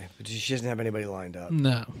 Okay, but she doesn't have anybody lined up.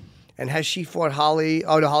 No. And has she fought Holly?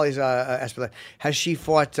 Oh no, Holly's Espelette. Has she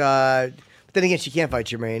fought? But then again, she can't fight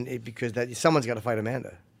Jermaine because someone's got to fight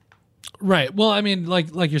Amanda. Right. Well, I mean, like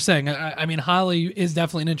you're saying, I mean, Holly is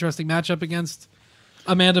definitely an interesting matchup against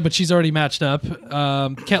Amanda, but she's already matched up.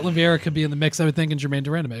 Ketlen Vieira could be in the mix, I would think, and Jermaine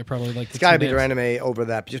Durandame probably like. It's got to be Durandame over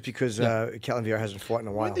that, just because Ketlen Vieira hasn't fought in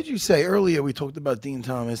a while. When did you say earlier? We talked about Dean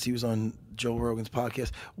Thomas. He was on Joe Rogan's podcast.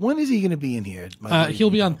 When is he going to be in here? He'll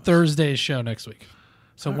be on Thursday's show next week,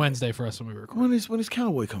 so Wednesday for us when we record. When is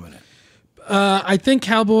Cowboy coming in? I think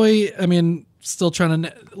Cowboy. I mean, still trying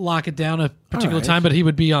to lock it down a particular right. time, but he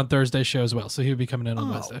would be on Thursday's show as well, so he would be coming in on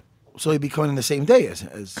Wednesday. So he'd be coming in the same day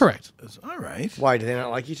as Correct. All right. Why do they not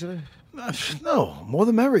like each other? No, more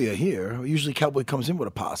the merrier here. Usually Cowboy comes in with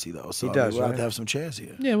a posse though, so He does, we'll have right? to have some chairs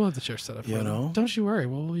here. Yeah, we'll have the chair set up. You for know? them. Don't you worry.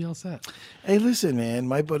 We'll be all set. Hey, listen, man,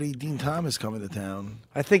 my buddy Dean Thomas coming to town.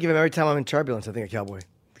 I think of him every time I'm in turbulence. I think of Cowboy.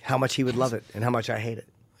 How much he would love it and how much I hate it.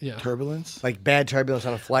 Yeah. Turbulence. Like bad turbulence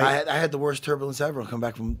on a flight. I had the worst turbulence ever. Come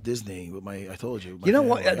back from Disney with I told you. You know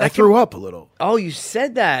what? I threw up a little. Oh, you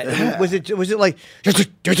said that. Was it like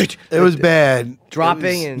It was bad. dropping It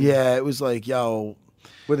was- and yeah, it was like, yo.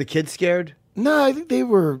 Were the kids scared? No, I think they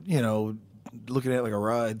were, looking at it like a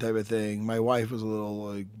ride type of thing. My wife was a little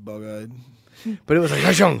like bug-eyed. But it was like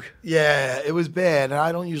Hajong. Yeah, it was bad. And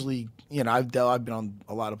I don't usually, I've been on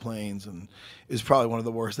a lot of planes, and it was probably one of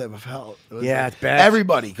the worst I ever felt. Yeah, it's bad.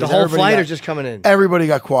 Everybody. The whole flight or just coming in? Everybody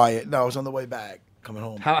got quiet. No, I was on the way back, coming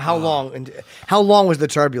home. How long? And how long was the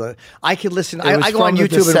turbulence? I could listen. I go on the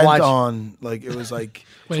YouTube and watch. It was like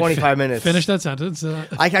 25 minutes. Finish that sentence.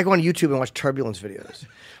 I go on YouTube and watch turbulence videos.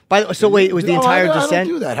 Wait, it was the entire descent? I don't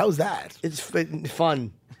do that. How's that? It's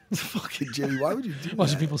fun. Fucking Jimmy, why would you do that?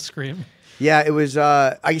 Watching people scream. Yeah, it was.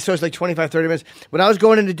 I saw it was like 25, 30 minutes. When I was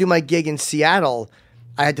going in to do my gig in Seattle,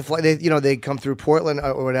 I had to fly. They come through Portland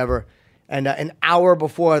or whatever, and an hour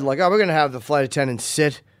before, like, we're gonna have the flight attendant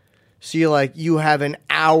sit. So you have an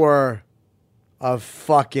hour of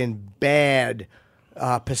fucking bad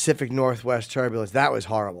Pacific Northwest turbulence. That was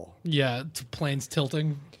horrible. Yeah, planes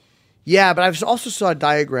tilting. Yeah, but I also saw a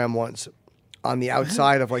diagram once on the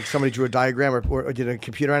outside of like somebody drew a diagram or did a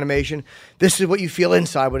computer animation. This is what you feel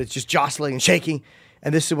inside, but it's just jostling and shaking.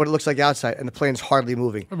 And this is what it looks like outside, and the plane's hardly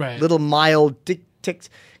moving. Right. Little mild ticks.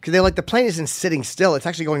 Because they're like, the plane isn't sitting still. It's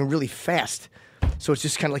actually going really fast. So it's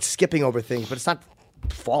just kind of like skipping over things, but it's not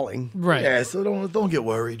falling. Right. Yeah, so don't get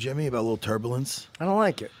worried, Jimmy, about a little turbulence. I don't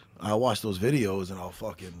like it. I'll watch those videos and I'll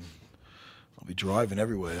be driving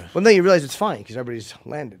everywhere. Well, then you realize it's fine because everybody's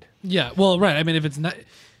landed. Yeah, well, right. I mean, if it's not...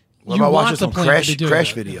 What about watching some crash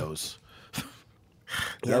videos?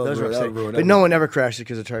 Yeah, those are exciting. But no one ever crashes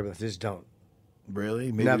because of turbulence. They just don't.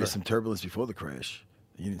 Really? Maybe Never. there's some turbulence before the crash.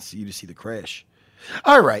 You didn't see the crash.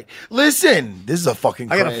 All right. Listen, this is a fucking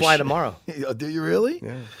crash. I got to fly tomorrow. Do you really?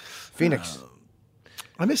 Yeah. Phoenix.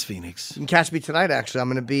 I miss Phoenix. You can catch me tonight, actually. I'm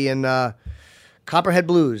going to be in Copperhead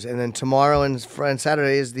Blues. And then tomorrow and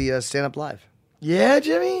Saturday is the Stand Up Live. Yeah,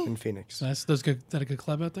 Jimmy? In Phoenix. Nice. Is that a good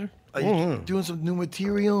club out there? Are you doing some new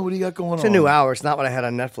material? What do you got going on? It's a new hour. It's not what I had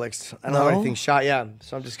on Netflix. I don't have No? anything shot. Yeah,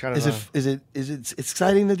 so I'm just kind of. Is it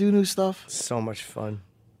exciting to do new stuff? So much fun.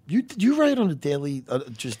 You write on a daily,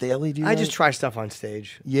 just daily? Do you I write? just try stuff on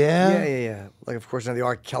stage. Yeah? Yeah. Like, of course, now the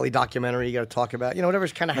R. Kelly documentary you got to talk about.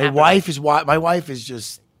 Whatever's kind of My wife is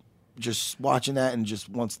just watching that and just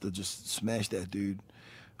wants to just smash that dude.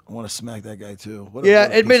 I want to smack that guy too.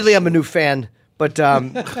 Admittedly, I'm a new fan. But,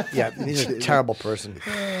 yeah, he's a terrible person.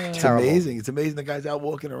 It's amazing. It's amazing the guy's out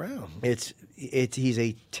walking around. He's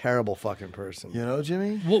a terrible fucking person. You know,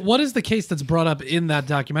 Jimmy? What is the case that's brought up in that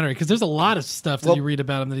documentary? Because there's a lot of stuff that you read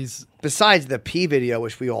about him that he's... Besides the P video,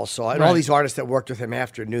 which we all saw, and all these artists that worked with him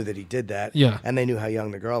after knew that he did that. Yeah. And they knew how young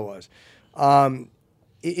the girl was.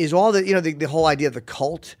 Is all the whole idea of the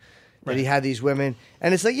cult... That he had these women.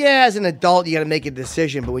 And it's like, yeah, as an adult, you got to make a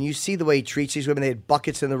decision. But when you see the way he treats these women, they had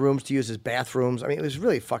buckets in the rooms to use as bathrooms. I mean, it was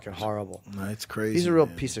really fucking horrible. That's crazy. He's a real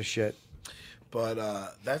piece of shit. But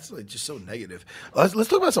that's like just so negative. Let's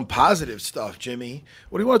talk about some positive stuff, Jimmy.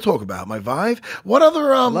 What do you want to talk about? My Vive? What other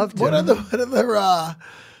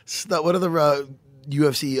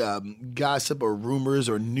UFC gossip or rumors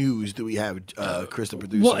or news do we have, Chris, the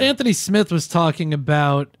producer? Well, Anthony Smith was talking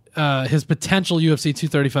about his potential UFC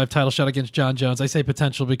 235 title shot against John Jones. I say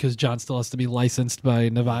potential because John still has to be licensed by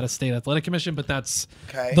Nevada State Athletic Commission, but that's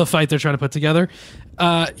the fight they're trying to put together.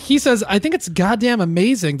 He says, I think it's goddamn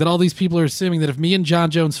amazing that all these people are assuming that if me and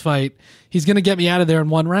John Jones fight, he's going to get me out of there in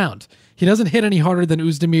one round. He doesn't hit any harder than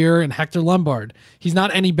Ozdemir and Hector Lombard. He's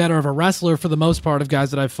not any better of a wrestler for the most part of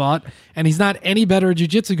guys that I've fought, and he's not any better a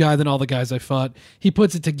jiu-jitsu guy than all the guys I fought. He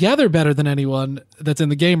puts it together better than anyone that's in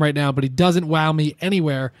the game right now, but he doesn't wow me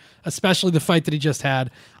anywhere, especially the fight that he just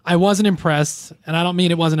had. I wasn't impressed, and I don't mean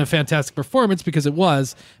it wasn't a fantastic performance because it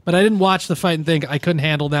was, but I didn't watch the fight and think I couldn't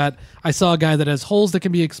handle that. I saw a guy that has holes that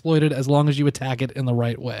can be exploited as long as you attack it in the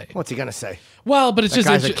right way. What's he going to say? Well, but it's that just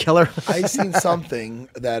guy's a killer. I seen something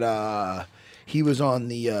that he was on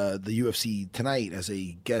the UFC Tonight as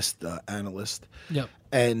a guest analyst. Yep.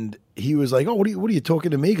 And he was like, "Oh, what are you talking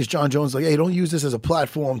to me?" Because John Jones was like, "Hey, don't use this as a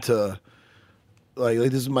platform to like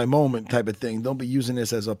this is my moment type of thing. Don't be using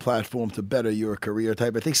this as a platform to better your career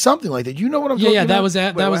type of thing." Something like that. You know what I'm talking about? Yeah, that was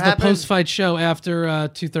the post-fight show after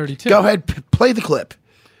 232. Go ahead, play the clip.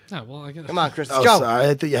 Oh, well, I guess. Come on, Chris, Oh, let's go. sorry,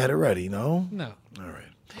 I thought you had it ready. No. No. All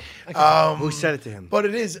right. Who said it to him? But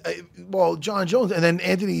it is, John Jones. And then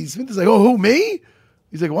Anthony Smith is like, "Oh, who, me?"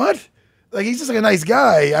 He's like, "What?" Like, he's just like a nice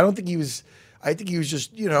guy. I think he was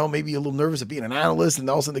just, maybe a little nervous of being an analyst. And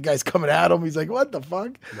all of a sudden the guy's coming at him. He's like, "What the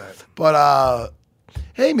fuck?" Right. But,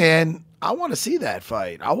 hey, man, I want to see that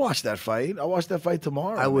fight. I'll watch that fight. I'll watch that fight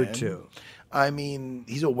tomorrow. I would, man. too. I mean,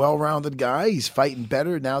 he's a well-rounded guy. He's fighting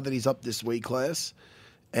better now that he's up this weight class.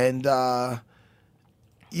 And,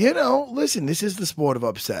 Listen, this is the sport of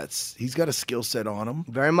upsets. He's got a skill set on him.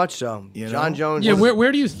 Very much so. John Jones. Yeah,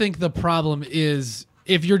 where do you think the problem is?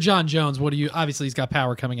 If you're John Jones, what do you? Obviously, he's got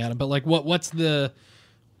power coming at him, but like, what is the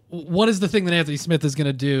thing that Anthony Smith is going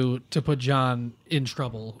to do to put John in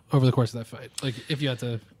trouble over the course of that fight? Like, if you had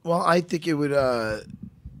to. Well, I think it would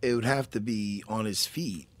have to be on his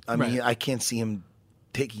feet. I mean, I can't see him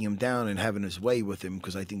taking him down and having his way with him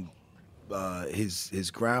because I think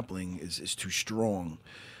his grappling is too strong.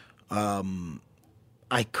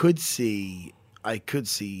 I could see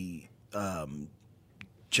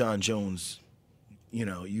John Jones,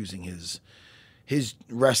 using his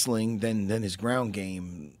wrestling, then his ground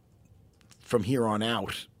game from here on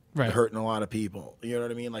out, hurting a lot of people. You know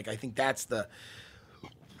what I mean? Like, I think that's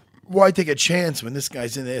why take a chance when this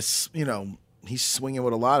guy's in this. He's swinging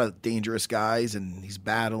with a lot of dangerous guys, and he's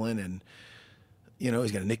battling, and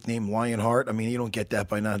he's got a nickname Lionheart. I mean, you don't get that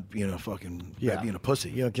by not being by being a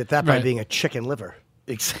pussy. You don't get that by being a chicken liver.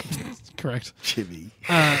 Exactly. Correct. Jimmy.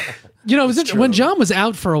 It was interesting. When John was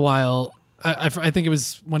out for a while, I think it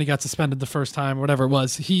was when he got suspended the first time, or whatever it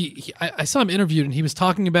was. I saw him interviewed, and he was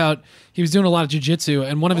talking about he was doing a lot of jiu-jitsu,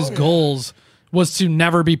 and one of his goals was to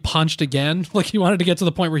never be punched again. Like, he wanted to get to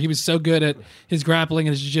the point where he was so good at his grappling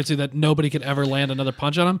and his jiu-jitsu that nobody could ever land another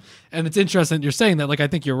punch on him. And it's interesting that you're saying that. Like, I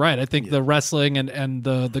think you're right. I think the wrestling and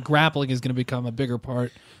the grappling is going to become a bigger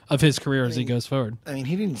part of his career as he goes forward. I mean,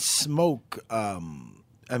 he didn't smoke.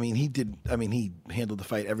 He did. I mean, he handled the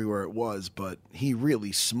fight everywhere it was, but he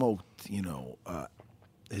really smoked,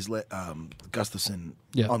 his Gustafsson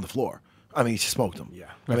on the floor. I mean, he smoked him. Yeah.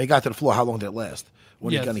 I mean, he got to the floor. How long did it last?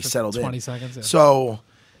 When he settled 20 in. 20 seconds. Yeah. So,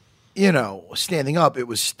 standing up, it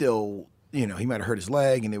was still, he might have hurt his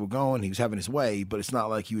leg and they were going. He was having his way, but it's not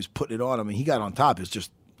like he was putting it on him. I mean, he got on top. It was just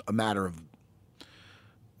a matter of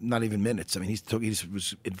not even minutes. I mean, he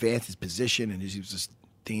was advanced his position, and he was just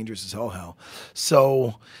dangerous as hell.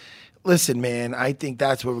 So, listen, man, I think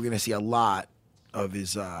that's where we're going to see a lot of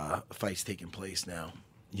his fights taking place now.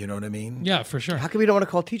 You know what I mean? Yeah, for sure. How come we don't want to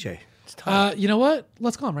call TJ? It's time. You know what?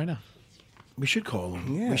 Let's call him right now. We should call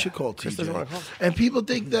him. Yeah. We should call Chris doesn't wanna TJ. call. And people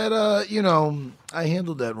think that, I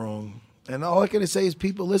handled that wrong. And all I gotta say is,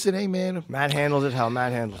 people, listen, hey, man. Matt handles it how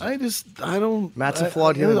Matt handles it. I don't. Matt's a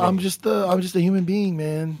flawed human being. I'm just a human being,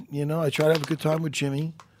 man. I try to have a good time with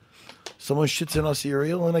Jimmy. Someone shits in our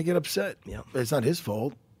cereal, and I get upset. Yeah. It's not his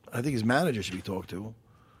fault. I think his manager should be talked to.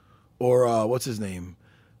 Or, what's his name?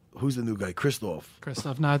 Who's the new guy? Christoph.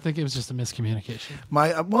 No, I think it was just a miscommunication.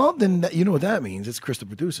 Then you know what that means. It's Chris, the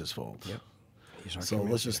producer's fault. Yep. So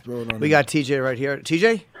let's just throw it on. We got TJ right here.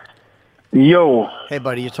 TJ? Yo. Hey,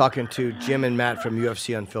 buddy. You're talking to Jim and Matt from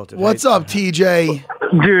UFC Unfiltered. What's up, TJ?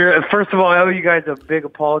 Dude, first of all, I owe you guys a big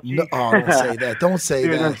apology. No, don't say that. Don't say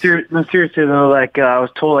Dude, that. No, seriously, though, I was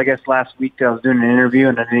told, I guess, last week that I was doing an interview,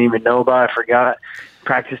 and I didn't even know about it. I forgot.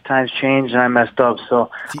 Practice times changed, and I messed up. So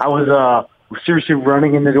I was seriously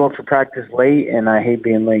running in the door for practice late, and I hate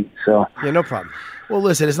being late. So Yeah, no problem. Well,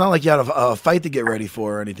 listen, it's not like you had a fight to get ready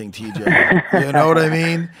for or anything, TJ. You know what I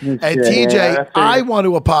mean? And TJ, I want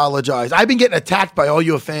to apologize. I've been getting attacked by all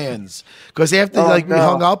your fans because after we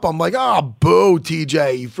hung up, I'm like, oh, boo,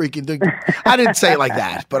 TJ, you freaking thing. I didn't say it like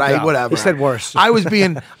that, but whatever. You said worse. I was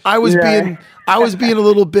being a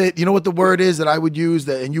little bit. You know what the word is that I would use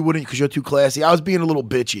and you wouldn't because you're too classy. I was being a little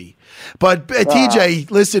bitchy. But TJ,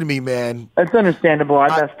 listen to me, man. That's understandable. I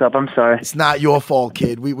messed up. I'm sorry. It's not your fault,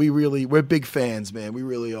 kid. we're big fans, man. We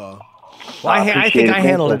really are. Well, I think I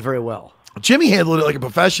handled it very well. Jimmy handled it like a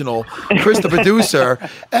professional, Chris the producer,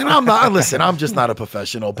 and I'm not. Listen, I'm just not a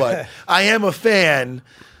professional, but I am a fan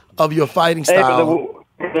of your fighting style.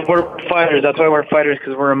 We're fighters. That's why we're fighters,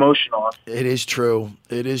 because we're emotional. It is true.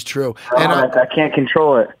 It is true. And I can't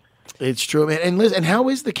control it. It's true, man. And listen, and how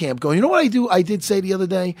is the camp going? You know what I do? I did say the other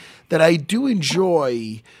day that I do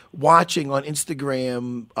enjoy watching on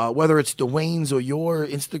Instagram, whether it's Dwayne's or your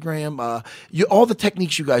Instagram, all the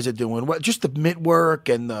techniques you guys are doing, just the mitt work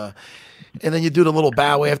and then you do the little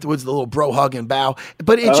bow afterwards, the little bro hug and bow.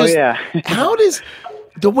 But it how does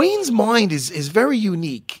Dwayne's mind is very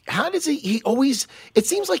unique. How does he always? It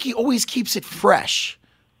seems like he always keeps it fresh,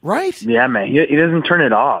 right? Yeah, man. He doesn't turn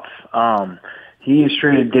it off. He is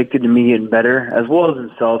straight addicted to me getting better, as well as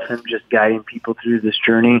himself, him just guiding people through this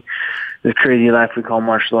journey, this crazy life we call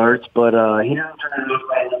martial arts. But he doesn't turn it off.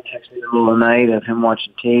 I don't text me in the middle of the night of him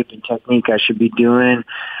watching tape and technique I should be doing,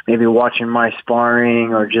 maybe watching my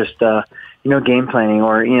sparring or just game planning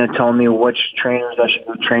or, telling me which trainers I should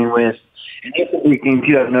go train with. And that's the big thing,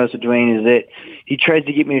 too, I've noticed with Dwayne is that he tries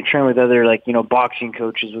to get me to train with other, boxing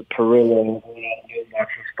coaches with Perillo,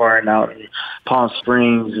 boxing sparring out in Palm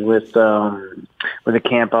Springs with a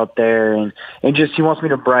camp out there. And just he wants me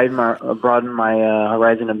to broaden my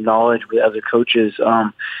horizon of knowledge with other coaches.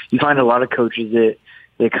 You find a lot of coaches that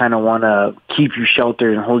they kind of want to keep you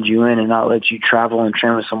sheltered and hold you in and not let you travel and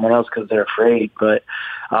train with someone else because they're afraid. But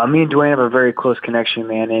me and Dwayne have a very close connection,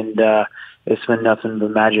 man, and it's been nothing but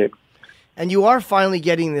magic. And you are finally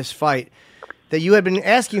getting this fight that you had been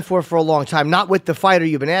asking for a long time. Not with the fighter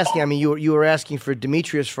you've been asking. I mean, you were asking for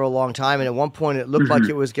Demetrius for a long time, and at one point it looked like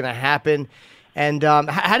it was going to happen. And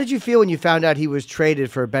how did you feel when you found out he was traded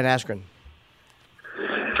for Ben Askren?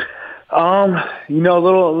 A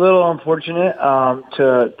little unfortunate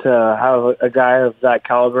to have a guy of that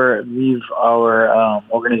caliber leave our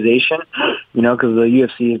organization. Because the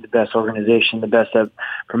UFC is the best organization, the best at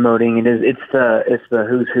promoting. It's the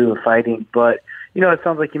who's who of fighting. But it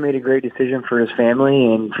sounds like he made a great decision for his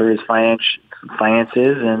family and for his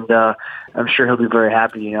finances, and I'm sure he'll be very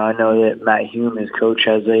happy. I know that Matt Hume, his coach,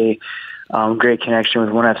 has a great connection with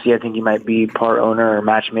ONE FC. I think he might be part owner or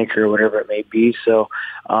matchmaker or whatever it may be. So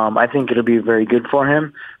I think it'll be very good for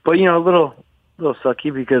him. But a little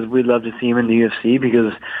sucky because we'd love to see him in the UFC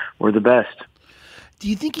because we're the best. Do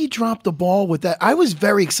you think he dropped the ball with that? I was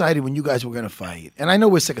very excited when you guys were going to fight, and I know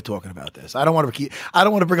we're sick of talking about this. I don't want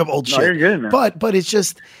to bring up old shit. You're good, man. But it's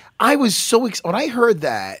just I was so excited when I heard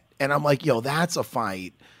that, and I'm like, yo, that's a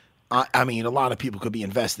fight. I mean, a lot of people could be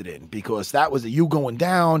invested in because that was you going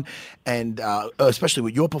down, and especially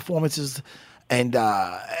with your performances, and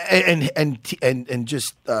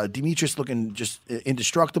just Demetrius looking just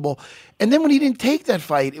indestructible. And then when he didn't take that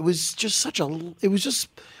fight, it was just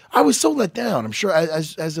I was so let down. I'm sure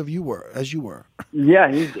as you were. Yeah,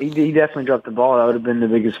 he definitely dropped the ball. That would have been the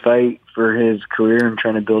biggest fight for his career and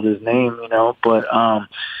trying to build his name, But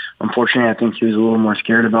unfortunately, I think he was a little more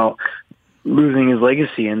scared about losing his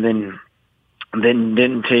legacy, and then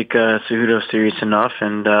didn't take Cejudo serious enough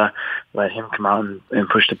and let him come out and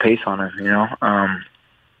push the pace on him.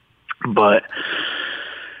 But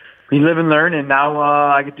we live and learn, and now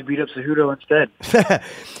I get to beat up Cejudo instead.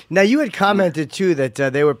 Now, you had commented, too, that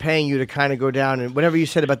they were paying you to kind of go down, and whatever you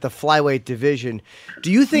said about the flyweight division,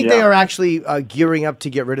 do you think they are actually gearing up to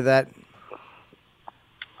get rid of that?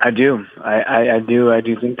 I do. I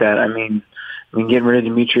do think that. I mean, getting rid of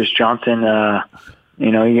Demetrius Johnson,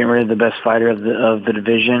 you're getting rid of the best fighter of the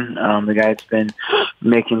division, the guy that's been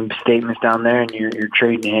making statements down there, and you're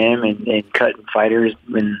trading him and cutting fighters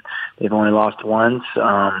when they've only lost once.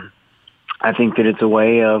 I think that it's a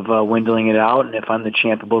way of dwindling it out, and if I'm the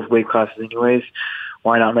champ of both weight classes anyways,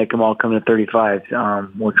 why not make them all come to 35,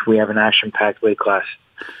 which we have an action-packed weight class.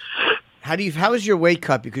 How was your weight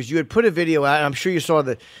cut? Because you had put a video out, and I'm sure you saw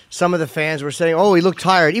that some of the fans were saying, "Oh, he looked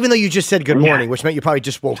tired," even though you just said good morning, which meant you probably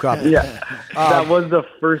just woke up. Yeah, that was the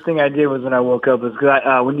first thing I did was when I woke up. Was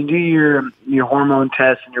when you do your hormone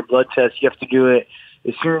test and your blood test, you have to do it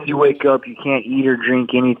as soon as you wake up. You can't eat or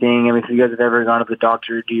drink anything. I mean, if you guys have ever gone to the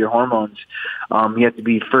doctor to do your hormones, you have to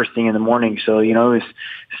be first thing in the morning. So it was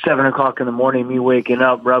 7 o'clock in the morning, me waking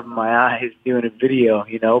up, rubbing my eyes, doing a video.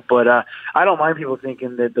 But I don't mind people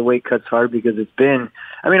thinking that the weight cut's hard because it's been.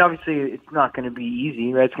 I mean, obviously, it's not going to be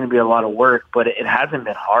easy. Right? It's going to be a lot of work, but it hasn't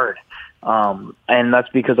been hard. And that's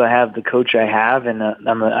because I have the coach I have, and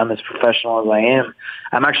I'm as professional as I am.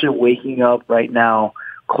 I'm actually waking up right now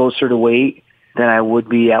closer to weight than I would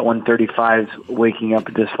be at 135 waking up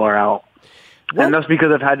this far out. What? And that's because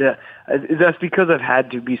I've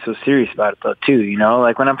had to be so serious about it though too,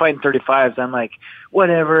 like when I'm fighting 35s, I'm like,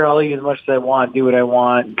 whatever, I'll eat as much as I want, do what I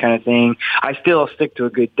want kind of thing. I still stick to a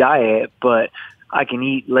good diet, but I can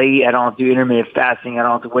eat late. I don't have to do intermittent fasting. I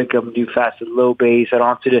don't have to wake up and do fasted low base. I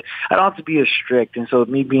don't have to be as strict. And so with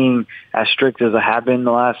me being as strict as I have been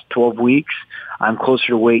the last 12 weeks, I'm closer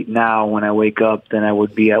to weight now when I wake up than I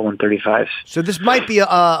would be at 135. So this might be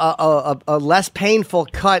a less painful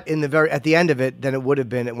cut at the end of it than it would have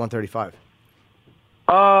been at 135.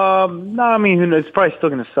 No, I mean, who knows? It's probably still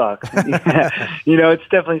going to suck. It's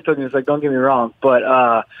definitely still going to suck. Don't get me wrong.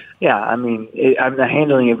 But, yeah, I mean, I'm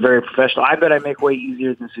handling it very professional. I bet I make weight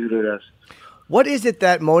easier than Cejudo does. What is it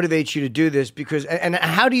that motivates you to do this? Because, and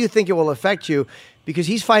how do you think it will affect you? Because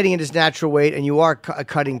he's fighting at his natural weight and you are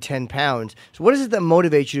cutting 10 pounds. So what is it that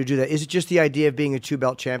motivates you to do that? Is it just the idea of being a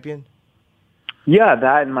two-belt champion? Yeah,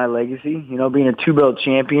 that and my legacy. Being a 2-belt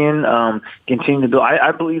champion, continuing to build.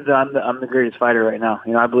 I believe that I'm the greatest fighter right now.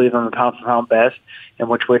 I believe I'm the pound for pound best, and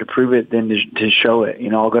which way to prove it than to show it.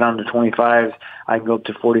 I'll go down to 25s. I can go up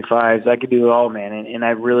to 45s. I could do it all, man. And I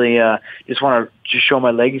really just want to just show my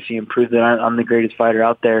legacy and prove that I'm the greatest fighter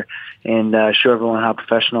out there, and show everyone how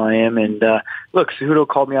professional I am. And look, Cejudo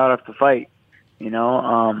called me out after the fight.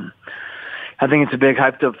 I think it's a big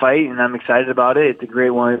hyped up fight, and I'm excited about it. It's a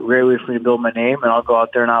great way for me to build my name, and I'll go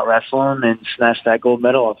out there and out wrestle him and snatch that gold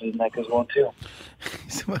medal off his neck as well too.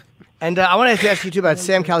 And I want to ask you too about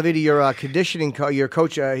Sam Calavita, your conditioning, your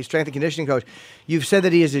coach, his strength and conditioning coach. You've said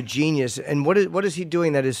that he is a genius, and what is he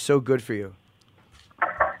doing that is so good for you?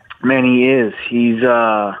 Man, he is. He's.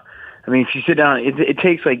 If you sit down, it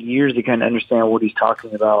takes like years to kind of understand what he's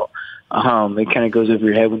talking about. It kind of goes over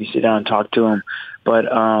your head when you sit down and talk to him, but.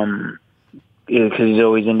 Because he's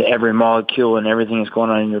always into every molecule and everything that's going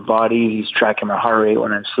on in your body. He's tracking my heart rate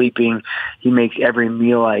when I'm sleeping. He makes every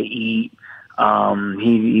meal I eat.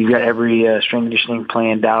 He's got every strength conditioning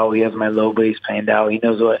planned out. He has my low base planned out. He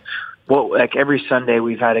knows what like every Sunday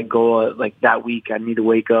we've had a goal. Like that week, I need to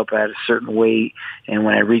wake up at a certain weight, and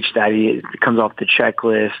when I reach that, it comes off the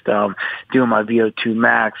checklist. Doing my VO2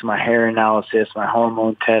 max, my hair analysis, my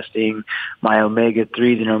hormone testing, my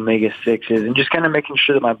omega-3s and omega-6s, and just kind of making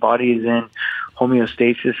sure that my body is in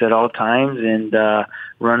homeostasis at all times and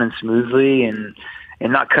running smoothly and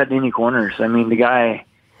not cutting any corners. I mean, the guy.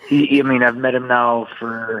 I've met him now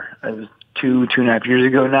for 2.5 years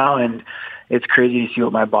ago now, and it's crazy to see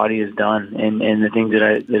what my body has done and the things that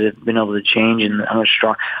I've been able to change and how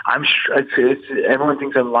strong. Everyone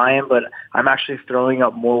thinks I'm lying, but I'm actually throwing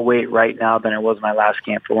up more weight right now than I was my last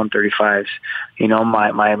camp for 135s.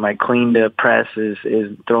 My clean to press is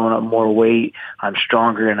throwing up more weight. I'm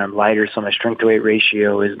stronger and I'm lighter, so my strength to weight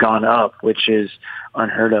ratio has gone up, which is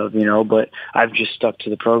unheard of, but I've just stuck to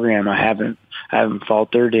the program. I haven't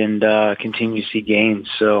faltered and continue to see gains.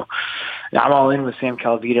 So I'm all in with Sam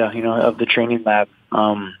Calavita, of the training lab.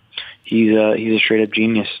 He's a straight up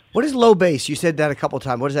genius. What is low base? You said that a couple of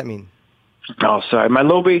times. What does that mean? Oh, sorry. My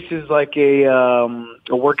low base is like a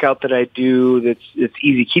workout that I do it's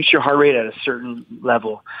easy. Keeps your heart rate at a certain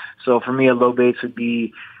level. So for me, a low base would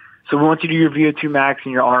be. So once you do your VO2 max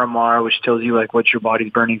and your RMR, which tells you like what your body's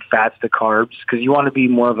burning, fats to carbs, because you want to be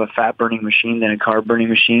more of a fat burning machine than a carb burning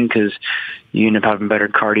machine, because you end up having better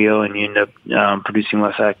cardio and you end up producing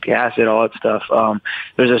less lactic acid, all that stuff.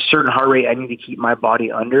 There's a certain heart rate I need to keep my body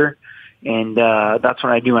under, and that's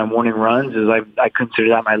when I do my morning runs. Is I consider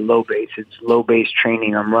that my low base. It's low base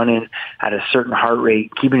training. I'm running at a certain heart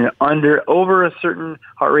rate, keeping it over a certain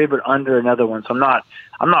heart rate, but under another one. So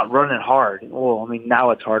I'm not running hard. Well,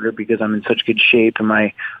 now it's harder because I'm in such good shape and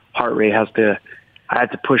my heart rate I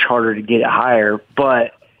have to push harder to get it higher.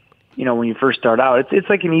 But, when you first start out, it's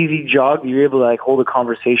like an easy jog. You're able to like hold a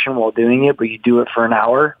conversation while doing it, but you do it for an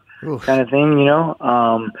hour kind of thing,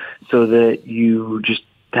 so that you just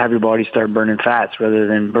have your body start burning fats rather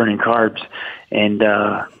than burning carbs. And,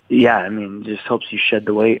 it just helps you shed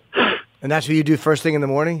the weight. And that's what you do first thing in the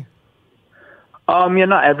morning?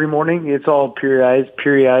 Not every morning. It's all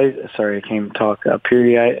periodized. Sorry, I can't talk.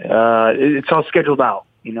 It's all scheduled out.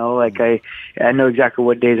 I know exactly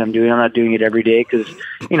what days I'm doing. I'm not doing it every day because,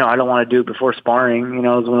 I don't want to do it before sparring.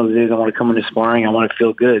 It's one of those days I want to come into sparring. I want to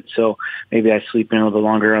feel good. So maybe I sleep in a little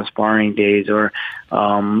longer on sparring days or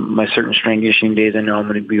my certain strength conditioning days. I know I'm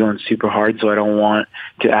going to be going super hard, so I don't want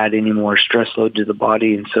to add any more stress load to the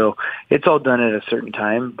body. And so it's all done at a certain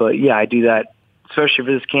time. But, yeah, I do that, especially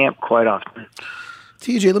for this camp, quite often.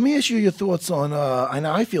 TJ, let me ask you your thoughts on,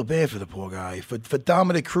 I feel bad for the poor guy, for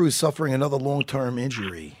Dominic Cruz suffering another long-term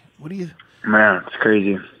injury. What do you... Man, it's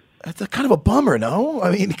crazy. That's kind of a bummer, no?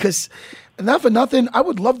 Because not for nothing, I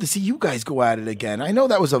would love to see you guys go at it again. I know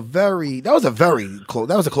that was a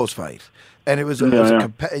close fight. And it was,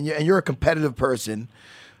 and you're a competitive person,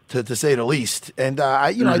 to say the least. And,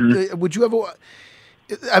 would you ever...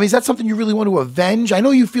 is that something you really want to avenge? I know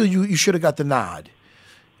you feel you should have got the nod.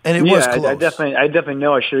 And it was close. I definitely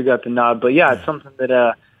know I should have got the nod, but it's something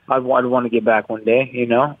that I'd want to get back one day,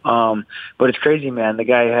 But it's crazy, man. The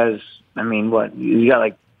guy has, he got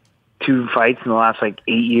like 2 fights in the last like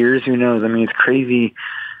 8 years. Who knows? It's crazy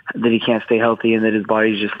that he can't stay healthy and that his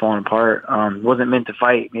body's just falling apart. Wasn't meant to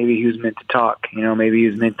fight. Maybe he was meant to talk. Maybe he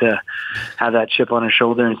was meant to have that chip on his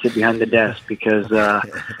shoulder and sit behind the desk because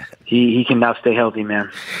he can now stay healthy, man.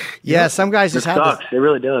 Yeah, some guys just have sucks. It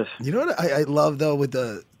really does. You know what I love though with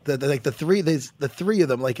the the three of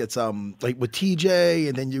them, like it's like with TJ,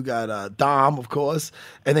 and then you got Dom, of course,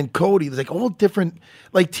 and then Cody. There's like all different.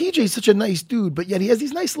 Like TJ's such a nice dude, but yet he has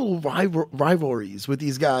these nice little rivalries with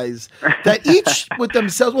these guys that each with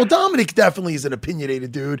themselves. Well, Dominic definitely is an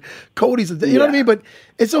opinionated dude. Cody's, you know what I mean? But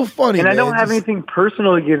it's so funny. And man. I don't have anything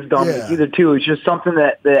personal against Dominic either, too. It's just something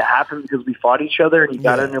that happened because we fought each other, and he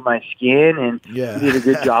got under my skin, and he did a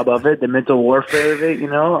good job of it. The mental warfare of it, you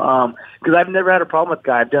know. Because I've never had a problem with the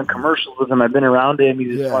guy. I've done commercials with him. I've been around him.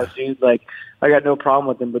 He's a smart dude. Like, I got no problem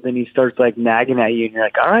with him. But then he starts, like, nagging at you, and you're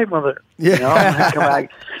like, all right, mother. You know, come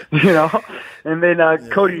back. You know? And then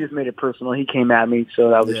Cody just made it personal. He came at me.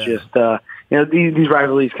 So that was just, you know, these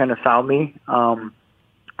rivalries kind of found me. And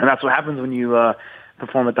that's what happens when you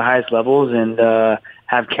perform at the highest levels and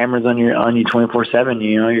have cameras on you 24/7.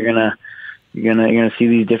 You know, you're gonna see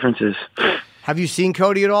these differences. Have you seen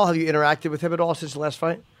Cody at all? Have you interacted with him at all since the last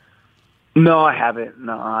fight? No, I haven't.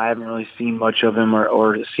 No, I haven't really seen much of him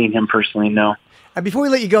or seen him personally, no. And before we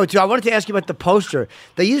let you go, too, I wanted to ask you about the poster.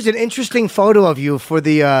 They used an interesting photo of you for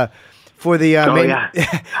the main.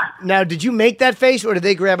 Yeah. Now, did you make that face, or did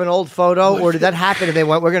they grab an old photo, or did that happen and they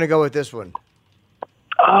went, we're going to go with this one?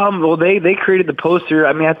 Well, they created the poster.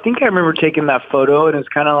 I mean, I think I remember taking that photo, and it's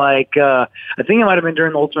kind of like, I think it might have been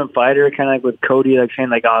during the Ultimate Fighter, kind of like with Cody, like saying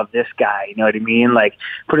like, oh, this guy, you know what I mean? Like,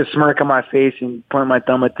 put a smirk on my face and point my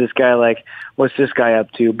thumb at this guy, like, what's this guy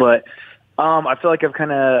up to? But I feel like I've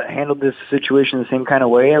kind of handled this situation the same kind of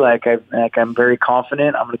way. I'm very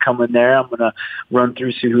confident. I'm going to come in there. I'm going to run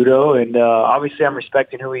through Cejudo, and obviously I'm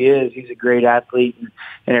respecting who he is. He's a great athlete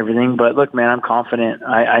and everything. But look, man, I'm confident.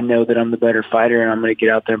 I know that I'm the better fighter, and I'm going to get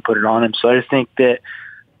out there and put it on him. So I just think that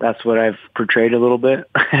that's what I've portrayed a little bit.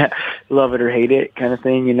 Love it or hate it kind of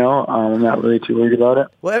thing, you know. I'm not really too worried about it.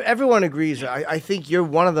 Well, everyone agrees. I think you're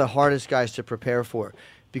one of the hardest guys to prepare for,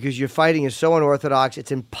 because your fighting is so unorthodox.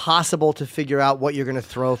 It's impossible to figure out what you're going to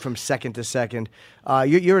throw from second to second.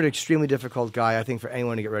 You're an extremely difficult guy, I think, for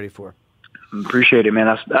anyone to get ready for. Appreciate it,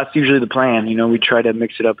 man. That's usually the plan. You know, we try to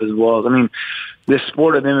mix it up as well. I mean, this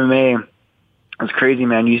sport of MMA is crazy,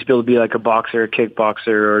 man. You used to be able to be like a boxer, a kickboxer,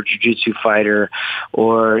 or a jiu-jitsu fighter,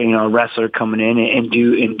 or, you know, a wrestler coming in and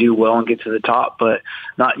do well and get to the top. But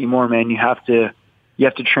not anymore, man. You have to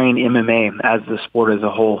train MMA as the sport as a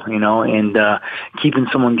whole, you know, and keeping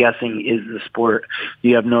someone guessing is the sport.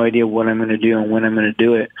 You have no idea what I'm going to do and when I'm going to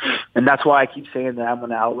do it. And that's why I keep saying that I'm going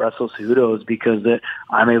to out-wrestle Cejudo, is because that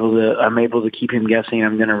I'm able to keep him guessing.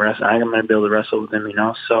 I'm going to be able to wrestle with him, you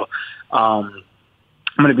know. So I'm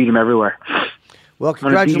going to beat him everywhere. Well,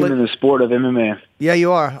 I'm going to beat him in the sport of MMA. Yeah,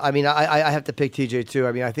 you are. I mean, I have to pick TJ too.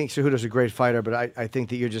 I mean, I think Cejudo's a great fighter, but I think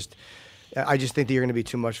that I just think that you're going to be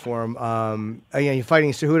too much for him. Again, you're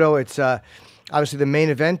fighting Cejudo. It's obviously the main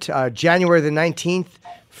event, January the 19th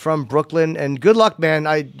from Brooklyn. And good luck, man.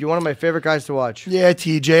 You're one of my favorite guys to watch. Yeah,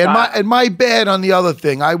 TJ. And my bad on the other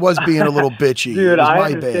thing. I was being a little bitchy. Dude,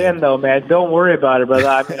 I understand, though, man. Don't worry about it, brother.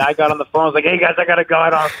 I mean, I got on the phone. I was like, hey, guys, I got to go.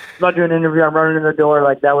 I'm not doing an interview. I'm running in the door.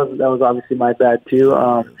 Like, that was obviously my bad, too.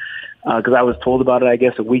 Because I was told about it, I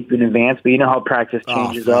guess, a week in advance. But you know how practice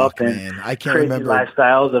changes up, and man. I can't crazy remember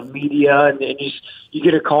lifestyles of media, and you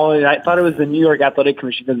get a call. And I thought it was the New York Athletic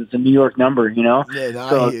Commission because it's a New York number, you know. Yeah, no,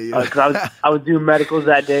 so, I hear you. I was doing medicals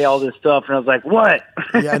that day, all this stuff, and I was like, what?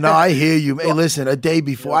 Yeah, no, I hear you. Hey, listen, a day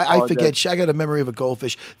before, I forget. I got a memory of a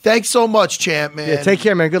goldfish. Thanks so much, champ, man. Yeah, take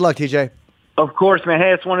care, man. Good luck, TJ. Of course, man.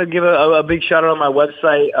 Hey, I just wanted to give a big shout out on my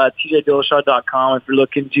website, tjdillashaw.com. If you're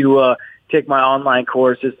looking to take my online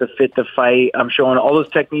course, it's the Fit to Fight. I'm showing all those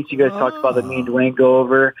techniques you guys talked about that me and Dwayne go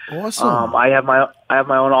over. Awesome. I have my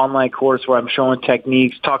own online course where I'm showing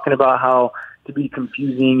techniques, talking about how to be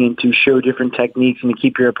confusing and to show different techniques and to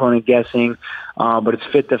keep your opponent guessing. But it's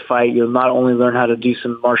Fit to Fight. You'll not only learn how to do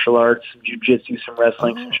some martial arts, some jiu-jitsu, some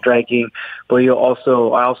wrestling, some striking, but I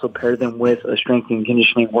also pair them with a strength and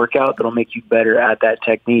conditioning workout that'll make you better at that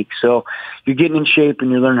technique. So you're getting in shape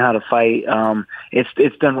and you're learning how to fight.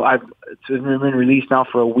 It's been released now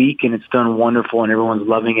for a week, and it's done wonderful, and everyone's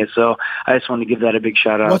loving it. So I just want to give that a big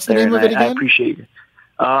shout out. What's the name of it again? I appreciate it.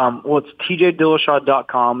 Well, it's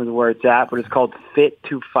tjdillashaw.com is where it's at, but it's called Fit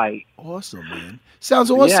to Fight. Awesome, man. Sounds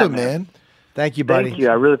awesome, man. Thank you, buddy. Thank you.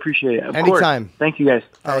 I really appreciate it. Anytime. Course. Thank you, guys.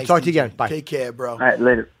 I'll talk to you again. Bye. Take care, bro. All right,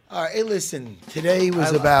 later. All right, hey, listen. Today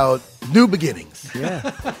was about new beginnings.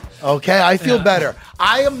 Yeah. Okay, I feel better.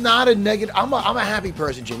 I am not a negative. I'm a happy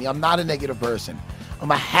person, Jimmy. I'm not a negative person.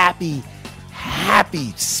 I'm a happy,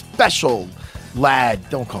 special lad.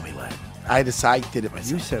 Don't call me lad. I did it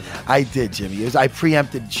myself. You said that. I did, Jimmy. I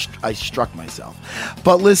preempted. I struck myself.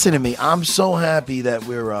 But listen to me. I'm so happy that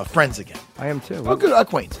we're friends again. I am too. Well, good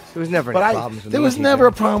acquaintances. There was never any problems. There was never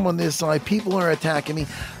a problem on this side. People are attacking me.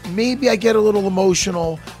 Maybe I get a little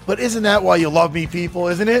emotional, but isn't that why you love me, people?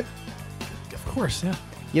 Isn't it? Of course, yeah.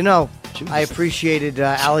 You know, I appreciated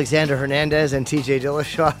Alexander Hernandez and TJ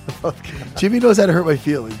Dillashaw. Jimmy knows how to hurt my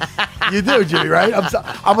feelings. You do, Jimmy, right?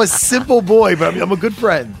 I'm a simple boy, but I'm a good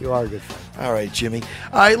friend. You are a good friend. All right, Jimmy.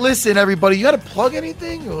 All right, listen, everybody. You got to plug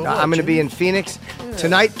anything? I'm going to be in Phoenix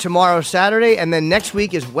tonight, tomorrow, Saturday, and then next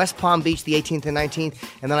week is West Palm Beach, the 18th and 19th,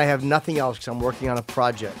 and then I have nothing else because I'm working on a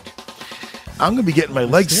project. I'm going to be getting my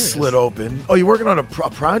legs slit open. Oh, you're working on a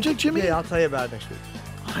project, Jimmy? Yeah, I'll tell you about it next week.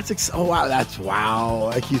 Wow.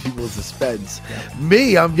 I keep people in suspense. Yeah.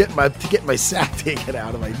 Me, I'm getting my sack taken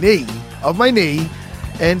out of my knee,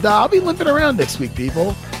 and I'll be limping around next week,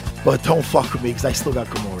 people. But don't fuck with me because I still got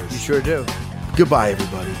Kimuras. You sure do. Goodbye,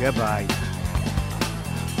 everybody. Goodbye.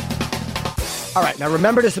 All right, now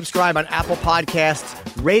remember to subscribe on Apple Podcasts,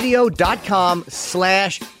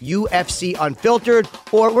 radio.com/UFC Unfiltered,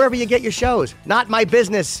 or wherever you get your shows. Not my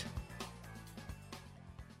business.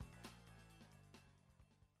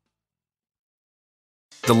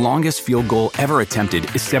 The longest field goal ever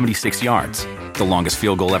attempted is 76 yards. The longest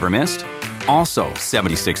field goal ever missed? Also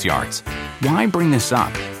 76 yards. Why bring this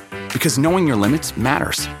up? Because knowing your limits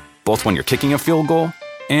matters, both when you're kicking a field goal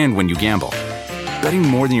and when you gamble. Betting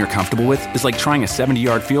more than you're comfortable with is like trying a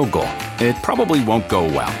 70-yard field goal. It probably won't go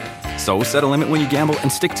well. So set a limit when you gamble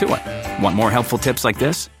and stick to it. Want more helpful tips like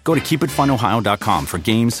this? Go to keepitfunohio.com for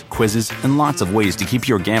games, quizzes, and lots of ways to keep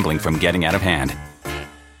your gambling from getting out of hand.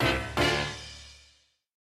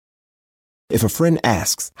 If a friend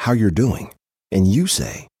asks how you're doing, and you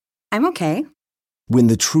say, I'm okay. When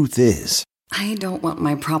the truth is, I don't want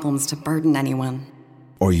my problems to burden anyone.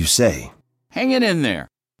 Or you say, hang it in there.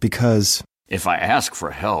 Because if I ask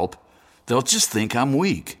for help, they'll just think I'm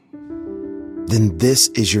weak. Then this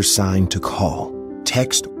is your sign to call,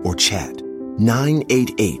 text, or chat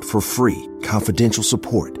 988 for free, confidential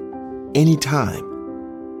support. Anytime.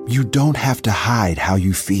 You don't have to hide how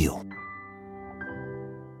you feel.